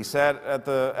Pharisee. He sat at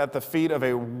the feet of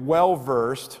a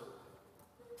well-versed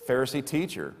Pharisee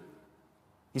teacher.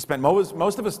 He spent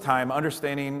most of his time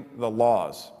understanding the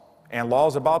laws, and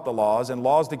laws about the laws, and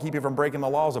laws to keep you from breaking the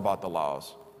laws about the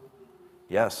laws.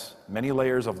 Yes, many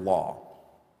layers of law.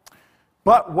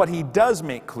 But what he does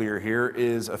make clear here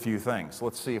is a few things.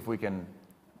 Let's see if we can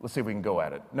go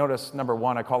at it. Notice, number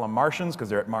one, I call them Martians because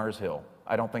they're at Mars Hill.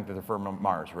 I don't think that they're from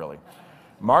Mars, really.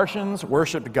 Martians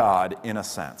worshiped God in a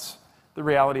sense. The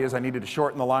reality is I needed to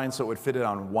shorten the line so it would fit it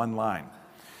on one line.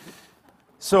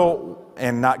 So,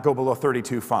 and not go below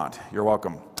 32 font. You're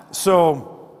welcome.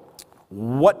 So,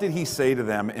 what did he say to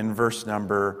them in verse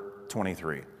number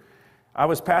 23? I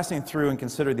was passing through and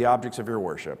considered the objects of your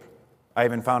worship. I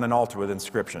even found an altar with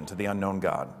inscription to the unknown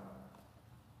God.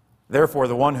 Therefore,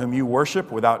 the one whom you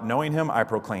worship without knowing him, I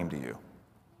proclaim to you.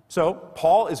 So,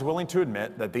 Paul is willing to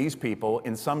admit that these people,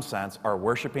 in some sense, are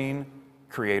worshiping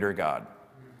Creator God.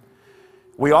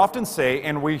 We often say,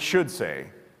 and we should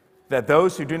say, that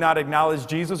those who do not acknowledge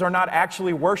Jesus are not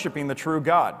actually worshiping the true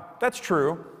God. That's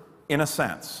true, in a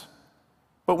sense.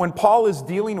 But when Paul is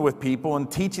dealing with people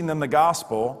and teaching them the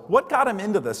gospel, what got him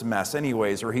into this mess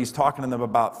anyways, where he's talking to them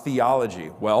about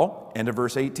theology? Well, end of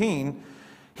verse 18,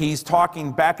 he's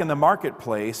talking back in the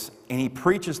marketplace, and he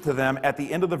preaches to them at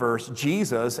the end of the verse,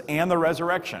 Jesus and the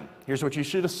resurrection. Here's what you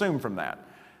should assume from that.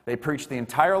 They preached the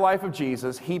entire life of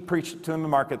Jesus. He preached it to them in the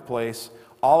marketplace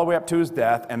all the way up to his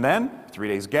death, and then, 3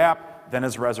 days gap, then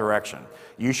his resurrection.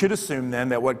 You should assume then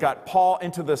that what got Paul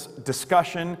into this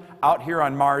discussion out here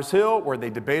on Mars Hill, where they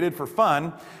debated for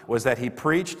fun, was that he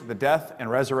preached the death and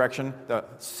resurrection, the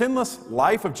sinless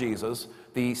life of Jesus,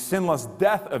 the sinless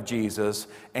death of Jesus,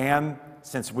 and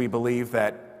since we believe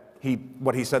that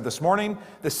what he said this morning,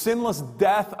 the sinless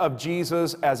death of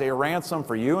Jesus as a ransom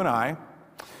for you and I,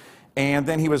 and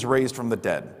then he was raised from the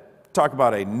dead. Talk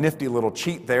about a nifty little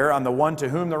cheat there on the one to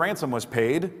whom the ransom was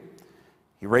paid.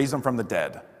 He raised him from the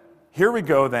dead. Here we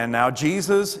go then now.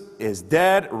 Jesus is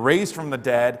dead, raised from the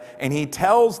dead, and he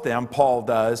tells them, Paul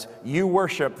does, you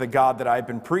worship the God that I've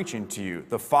been preaching to you,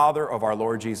 the Father of our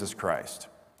Lord Jesus Christ.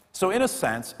 So in a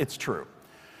sense, it's true.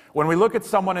 When we look at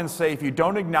someone and say, if you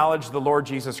don't acknowledge the Lord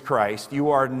Jesus Christ, you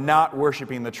are not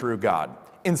worshiping the true God.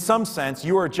 In some sense,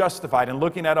 you are justified in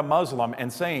looking at a Muslim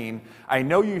and saying, I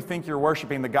know you think you're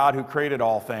worshiping the God who created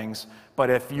all things, but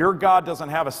if your God doesn't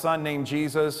have a son named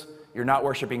Jesus, you're not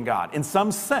worshiping God. In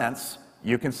some sense,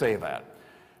 you can say that.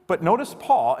 But notice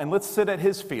Paul, and let's sit at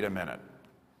his feet a minute.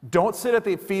 Don't sit at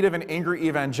the feet of an angry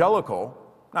evangelical.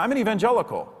 Now, I'm an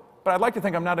evangelical, but I'd like to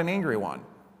think I'm not an angry one.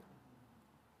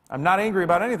 I'm not angry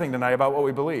about anything tonight about what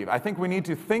we believe. I think we need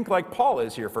to think like Paul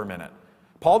is here for a minute.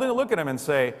 Paul didn't look at him and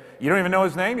say, you don't even know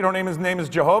his name? You don't know his name is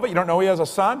Jehovah? You don't know he has a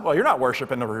son? Well, you're not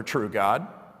worshiping the true God. Do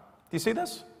you see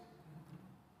this?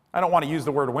 I don't want to use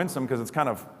the word winsome because it's kind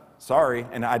of sorry,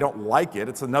 and I don't like it.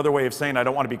 It's another way of saying I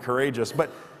don't want to be courageous.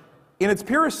 But in its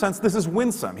purest sense, this is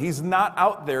winsome. He's not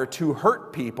out there to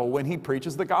hurt people when he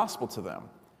preaches the gospel to them.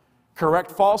 Correct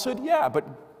falsehood? Yeah, but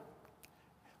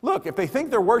look, if they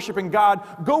think they're worshiping God,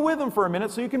 go with them for a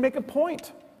minute so you can make a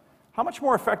point. How much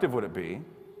more effective would it be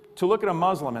to look at a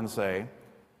Muslim and say,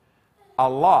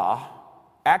 Allah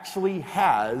actually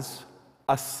has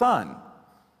a son,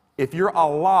 if your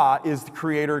Allah is the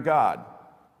creator God?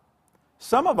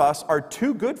 Some of us are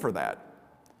too good for that.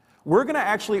 We're going to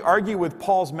actually argue with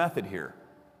Paul's method here.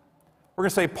 We're going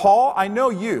to say, Paul, I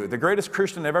know you, the greatest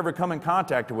Christian I've ever come in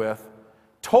contact with,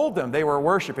 told them they were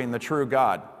worshiping the true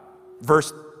God.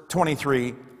 Verse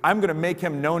 23, I'm going to make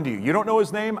him known to you. You don't know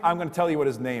his name? I'm going to tell you what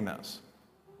his name is.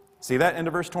 See that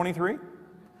into verse 23?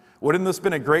 Wouldn't this have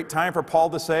been a great time for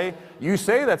Paul to say, you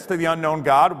say that's to the unknown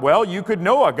God. Well, you could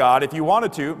know a God if you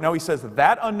wanted to. No, he says,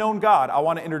 that unknown God, I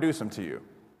want to introduce him to you.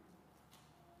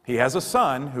 He has a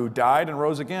son who died and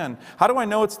rose again. How do I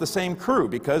know it's the same crew?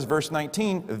 Because verse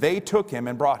 19, they took him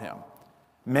and brought him.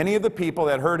 Many of the people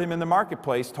that heard him in the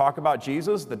marketplace talk about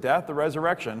Jesus, the death, the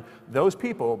resurrection. Those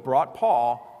people brought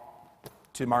Paul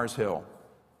to Mars Hill.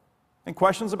 Any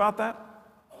questions about that?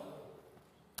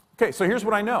 Okay, so here's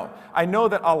what I know. I know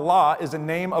that Allah is a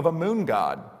name of a moon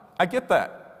god. I get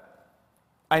that.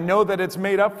 I know that it's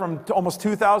made up from almost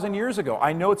 2,000 years ago.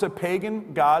 I know it's a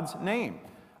pagan god's name.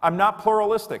 I'm not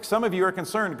pluralistic. Some of you are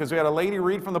concerned because we had a lady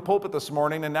read from the pulpit this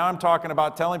morning, and now I'm talking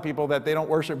about telling people that they don't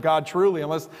worship God truly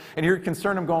unless, and you're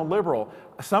concerned I'm going liberal.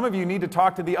 Some of you need to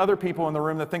talk to the other people in the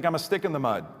room that think I'm a stick in the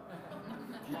mud.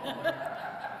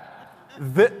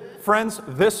 Friends,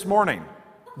 this morning,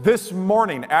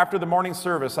 after the morning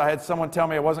service, I had someone tell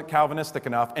me I wasn't Calvinistic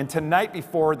enough. And tonight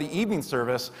before the evening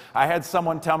service, I had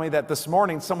someone tell me that this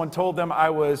morning someone told them I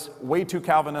was way too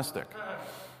Calvinistic.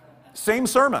 Same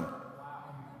sermon.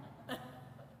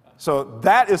 So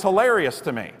that is hilarious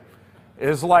to me. It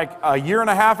is like a year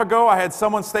and a half ago, I had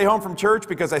someone stay home from church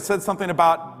because I said something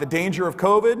about the danger of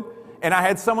COVID. And I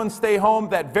had someone stay home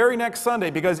that very next Sunday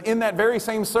because in that very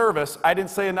same service, I didn't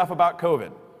say enough about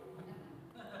COVID.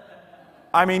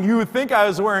 I mean, you would think I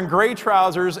was wearing gray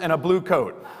trousers and a blue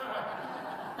coat.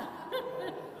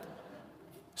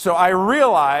 So I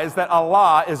realize that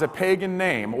Allah is a pagan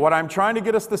name. What I'm trying to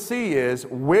get us to see is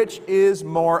which is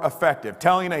more effective.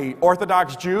 Telling an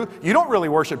Orthodox Jew, you don't really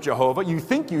worship Jehovah, you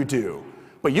think you do.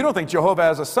 But you don't think Jehovah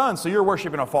has a son, so you're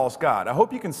worshiping a false god. I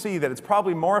hope you can see that it's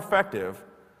probably more effective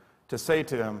to say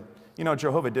to him, you know,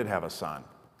 Jehovah did have a son.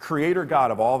 Creator God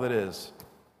of all that is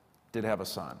did have a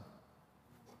son.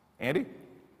 Andy?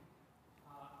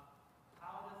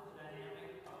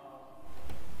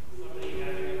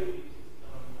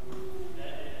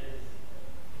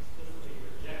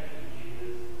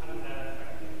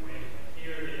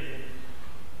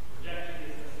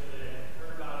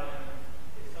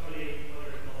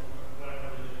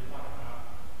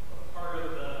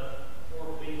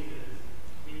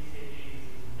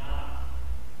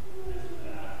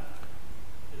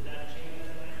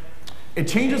 It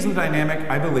changes the dynamic,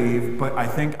 I believe, but I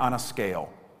think on a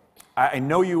scale. I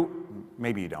know you,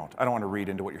 maybe you don't. I don't want to read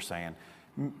into what you're saying.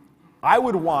 I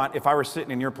would want, if I were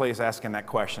sitting in your place asking that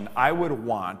question, I would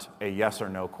want a yes or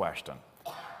no question.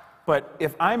 But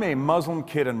if I'm a Muslim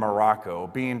kid in Morocco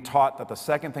being taught that the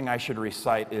second thing I should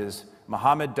recite is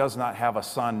Muhammad does not have a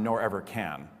son nor ever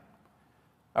can,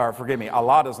 or forgive me,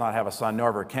 Allah does not have a son nor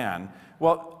ever can,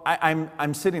 well,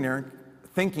 I'm sitting there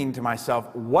thinking to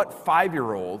myself, what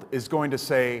 5-year-old is going to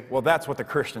say, well, that's what the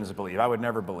Christians believe. I would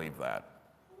never believe that.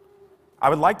 I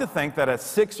would like to think that a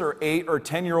 6 or 8 or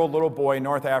 10-year-old little boy in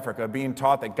North Africa being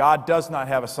taught that God does not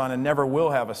have a son and never will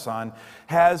have a son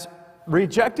has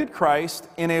rejected Christ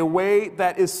in a way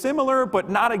that is similar but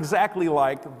not exactly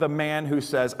like the man who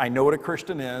says, I know what a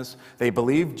Christian is. They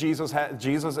believe Jesus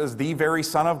is the very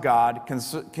Son of God,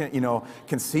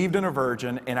 conceived in a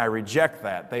virgin, and I reject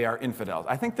that. They are infidels.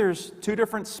 I think there's two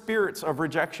different spirits of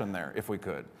rejection there, if we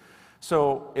could.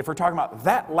 So if we're talking about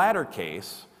that latter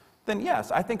case, then yes,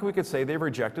 I think we could say they've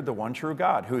rejected the one true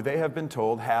God, who they have been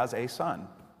told has a son.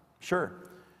 Sure.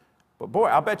 But boy,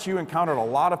 I'll bet you encountered a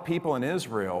lot of people in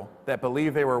Israel that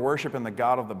believed they were worshiping the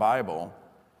God of the Bible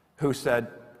who said,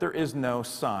 there is no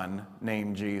son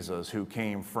named Jesus who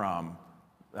came from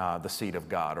the seed of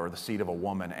God or the seed of a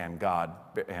woman and God,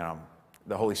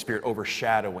 the Holy Spirit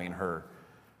overshadowing her.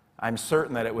 I'm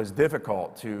certain that it was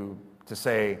difficult to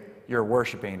say you're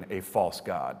worshiping a false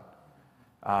God.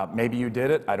 Maybe you did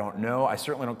it, I don't know. I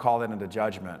certainly don't call that into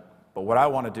judgment. But what I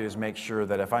want to do is make sure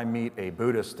that if I meet a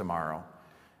Buddhist tomorrow,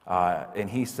 and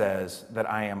he says that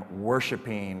I am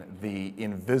worshiping the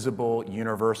invisible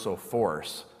universal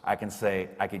force, I can say,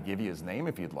 I could give you his name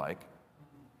if you'd like,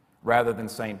 rather than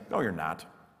saying, no, you're not.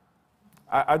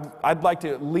 I'd like to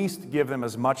at least give them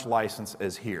as much license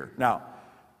as here. Now,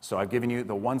 so I've given you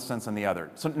the one sense and the other.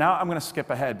 So now I'm going to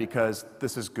skip ahead because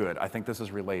this is good. I think this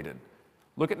is related.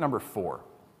 Look at number 4.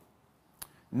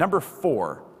 Number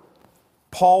 4,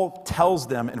 Paul tells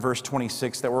them in verse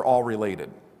 26 that we're all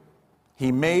related.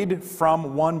 He made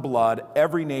from one blood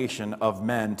every nation of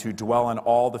men to dwell on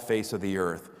all the face of the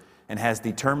earth, and has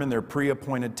determined their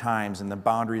pre-appointed times and the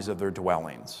boundaries of their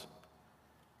dwellings.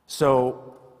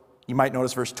 So, you might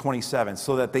notice verse 27,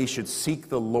 so that they should seek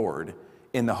the Lord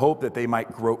in the hope that they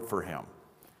might grope for him.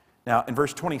 Now, in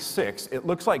verse 26, it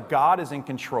looks like God is in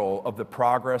control of the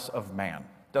progress of man,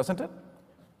 doesn't it?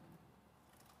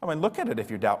 I mean, look at it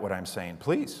if you doubt what I'm saying,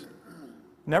 please.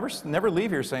 Never leave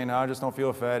here saying, no, I just don't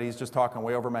feel fed. He's just talking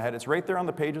way over my head. It's right there on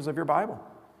the pages of your Bible.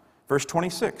 Verse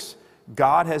 26,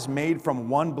 God has made from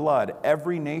one blood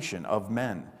every nation of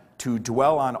men to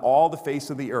dwell on all the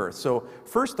face of the earth. So,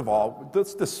 first of all,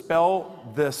 let's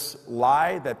dispel this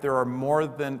lie that there's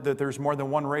more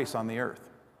than one race on the earth.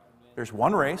 There's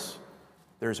one race,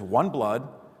 there's one blood,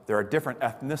 there are different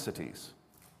ethnicities.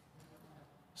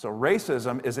 So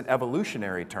racism is an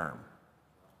evolutionary term.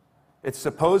 It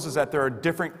supposes that there are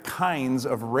different kinds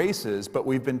of races, but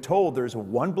we've been told there's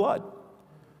one blood.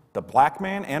 The black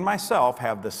man and myself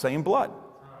have the same blood.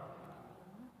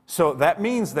 So that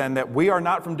means then that we are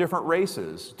not from different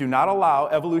races. Do not allow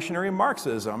evolutionary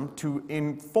Marxism to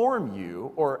inform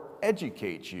you or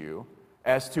educate you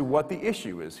as to what the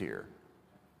issue is here.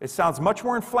 It sounds much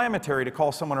more inflammatory to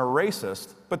call someone a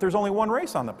racist, but there's only one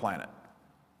race on the planet.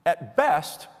 At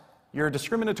best, you're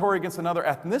discriminatory against another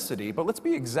ethnicity, but let's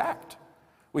be exact.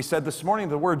 We said this morning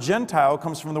the word Gentile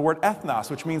comes from the word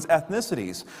ethnos, which means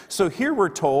ethnicities. So here we're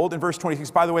told in verse 26,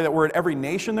 by the way, that word every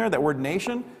nation there, that word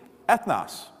nation,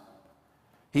 ethnos.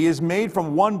 He is made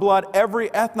from one blood every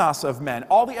ethnos of men.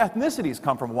 All the ethnicities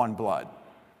come from one blood.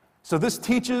 So this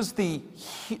teaches the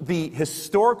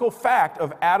historical fact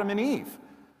of Adam and Eve.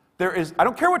 I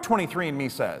don't care what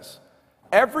 23andMe says.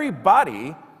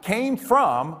 Everybody came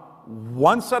from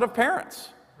one set of parents.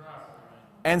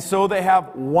 And so they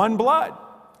have one blood.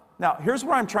 Now, here's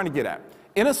what I'm trying to get at.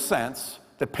 In a sense,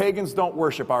 the pagans don't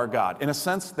worship our God. In a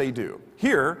sense, they do.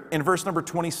 Here, in verse number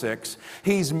 26,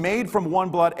 he's made from one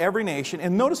blood every nation.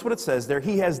 And notice what it says there.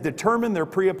 He has determined their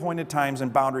pre-appointed times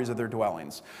and boundaries of their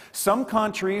dwellings. Some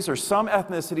countries or some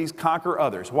ethnicities conquer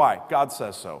others. Why? God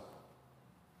says so.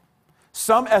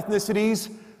 Some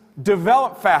ethnicities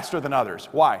develop faster than others.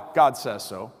 Why? God says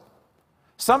so.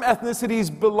 Some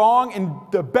ethnicities belong in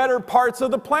the better parts of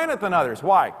the planet than others.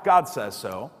 Why? God says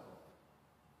so.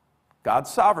 God's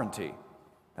sovereignty.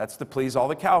 That's to please all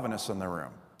the Calvinists in the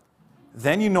room.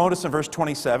 Then you notice in verse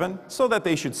 27, so that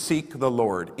they should seek the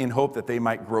Lord in hope that they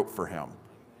might grope for him.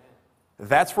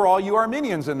 That's for all you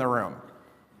Arminians in the room.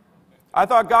 I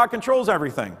thought God controls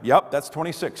everything. Yep, that's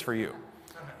 26 for you.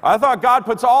 I thought God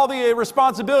puts all the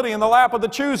responsibility in the lap of the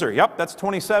chooser. Yep, that's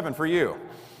 27 for you.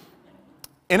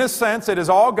 In a sense, it is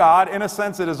all God. In a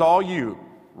sense, it is all you.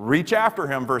 Reach after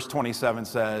him, verse 27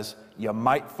 says, you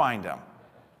might find him.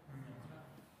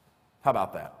 How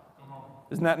about that?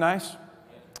 Isn't that nice?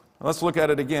 Let's look at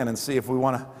it again and see if we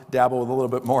want to dabble with a little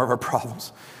bit more of our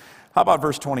problems. How about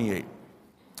verse 28?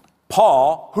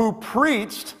 Paul, who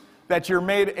preached that you're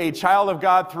made a child of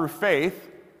God through faith,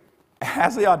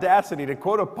 has the audacity to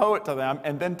quote a poet to them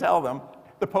and then tell them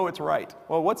the poet's right.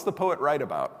 Well, what's the poet right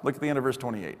about? Look at the end of verse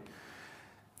 28.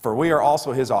 For we are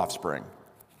also his offspring.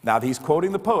 Now he's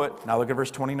quoting the poet. Now look at verse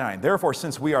 29. Therefore,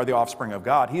 since we are the offspring of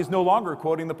God, he is no longer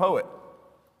quoting the poet.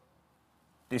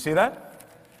 Do you see that?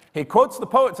 He quotes the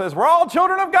poet, says, we're all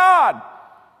children of God.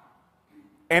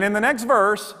 And in the next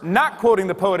verse, not quoting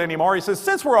the poet anymore, he says,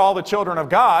 since we're all the children of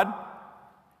God.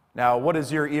 Now, what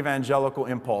does your evangelical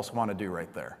impulse want to do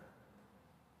right there?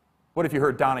 What if you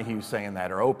heard Donahue saying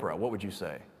that, or Oprah? What would you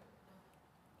say?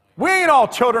 We ain't all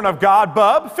children of God,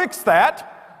 bub. Fix that.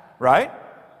 Right?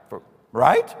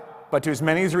 Right? But to as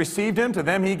many as received him, to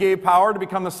them he gave power to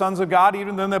become the sons of God,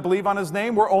 even them that believe on his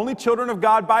name. We're only children of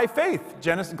God by faith.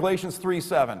 Galatians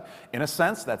 3:7. In a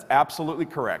sense, that's absolutely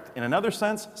correct. In another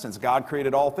sense, since God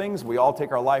created all things, we all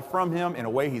take our life from him. In a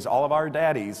way, he's all of our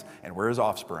daddies, and we're his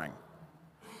offspring.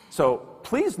 So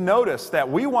please notice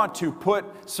that we want to put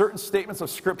certain statements of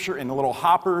Scripture in little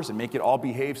hoppers and make it all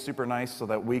behave super nice so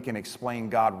that we can explain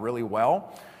God really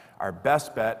well. Our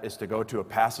best bet is to go to a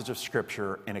passage of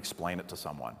Scripture and explain it to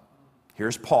someone.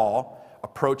 Here's Paul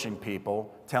approaching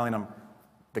people, telling them,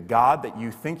 the God that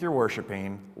you think you're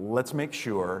worshiping, let's make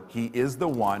sure he is the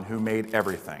one who made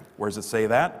everything. Where does it say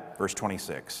that? Verse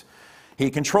 26.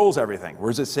 He controls everything. Where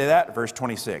does it say that? Verse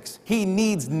 26. He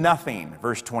needs nothing.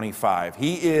 Verse 25.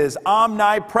 He is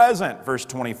omnipresent. Verse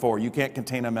 24. You can't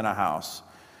contain him in a house.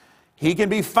 He can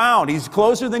be found. He's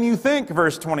closer than you think.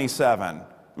 Verse 27.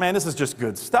 Man, this is just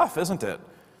good stuff, isn't it?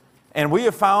 And we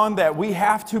have found that we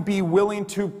have to be willing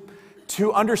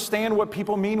to understand what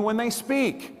people mean when they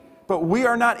speak. But we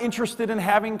are not interested in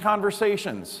having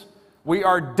conversations. We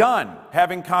are done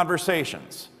having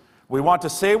conversations. We want to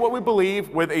say what we believe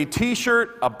with a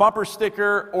t-shirt, a bumper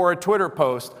sticker, or a Twitter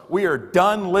post. We are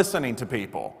done listening to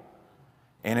people.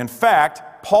 And in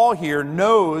fact, Paul here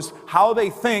knows how they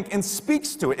think and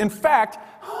speaks to it. In fact,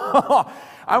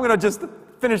 I'm going to just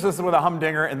finish this with a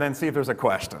humdinger and then see if there's a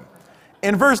question.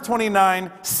 In verse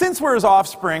 29, since we're his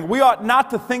offspring, we ought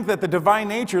not to think that the divine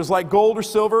nature is like gold or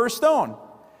silver or stone.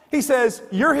 He says,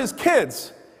 you're his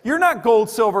kids. You're not gold,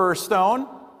 silver, or stone.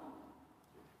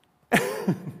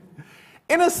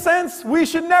 In a sense, we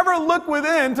should never look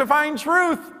within to find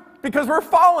truth because we're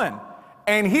fallen.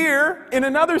 And here, in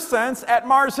another sense, at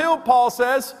Mars Hill, Paul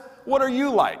says, what are you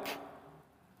like?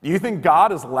 Do you think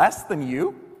God is less than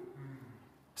you?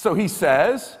 So he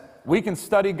says, we can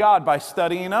study God by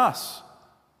studying us.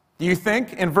 Do you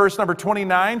think, in verse number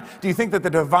 29, do you think that the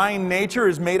divine nature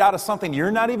is made out of something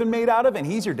you're not even made out of and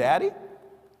he's your daddy?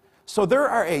 So there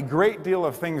are a great deal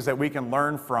of things that we can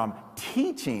learn from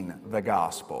teaching the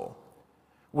gospel.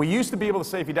 We used to be able to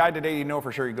say, if you died today, you know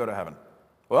for sure you go to heaven.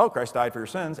 Well, Christ died for your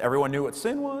sins. Everyone knew what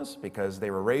sin was because they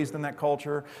were raised in that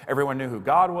culture. Everyone knew who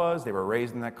God was. They were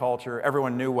raised in that culture.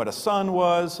 Everyone knew what a son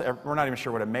was. We're not even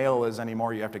sure what a male is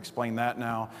anymore. You have to explain that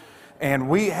now. And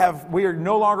we are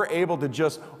no longer able to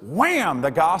just wham the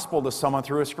gospel to someone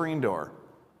through a screen door.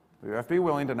 We have to be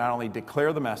willing to not only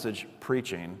declare the message,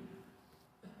 preaching,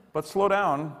 but slow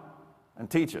down and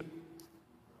teach it.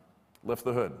 Lift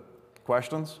the hood.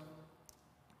 Questions?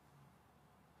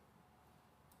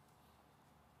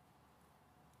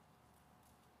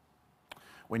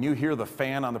 When you hear the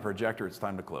fan on the projector, it's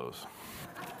time to close.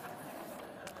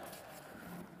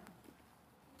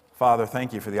 Father,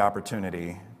 thank you for the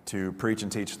opportunity to preach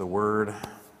and teach the word.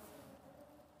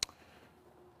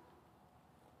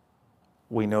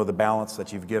 We know the balance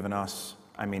that you've given us.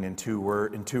 I mean, in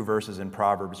two verses in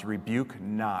Proverbs, rebuke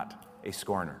not a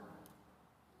scorner.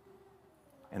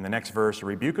 In the next verse,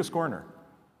 rebuke a scorner.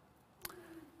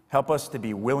 Help us to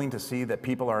be willing to see that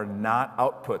people are not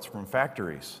outputs from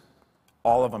factories.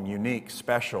 All of them unique,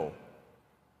 special,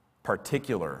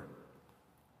 particular.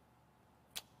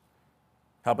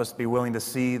 Help us be willing to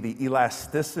see the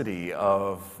elasticity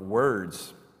of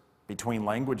words between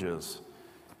languages.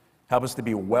 Help us to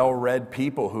be well-read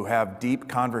people who have deep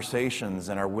conversations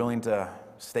and are willing to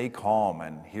stay calm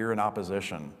and hear in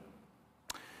opposition.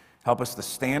 Help us to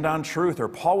stand on truth, or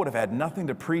Paul would have had nothing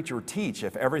to preach or teach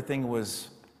if everything was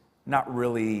not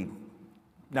really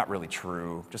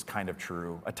true, just kind of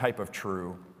true, a type of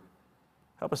true.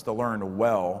 Help us to learn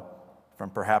well from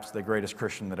perhaps the greatest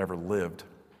Christian that ever lived,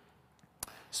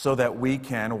 so that we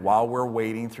can, while we're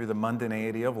waiting through the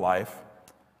mundanity of life,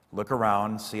 look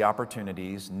around, see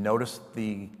opportunities, notice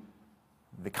the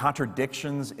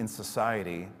contradictions in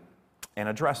society, and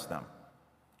address them,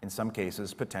 in some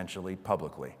cases, potentially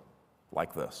publicly,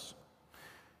 like this.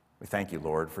 We thank you,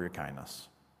 Lord, for your kindness.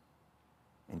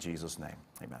 In Jesus' name,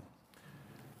 amen.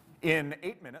 In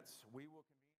 8 minutes, we will...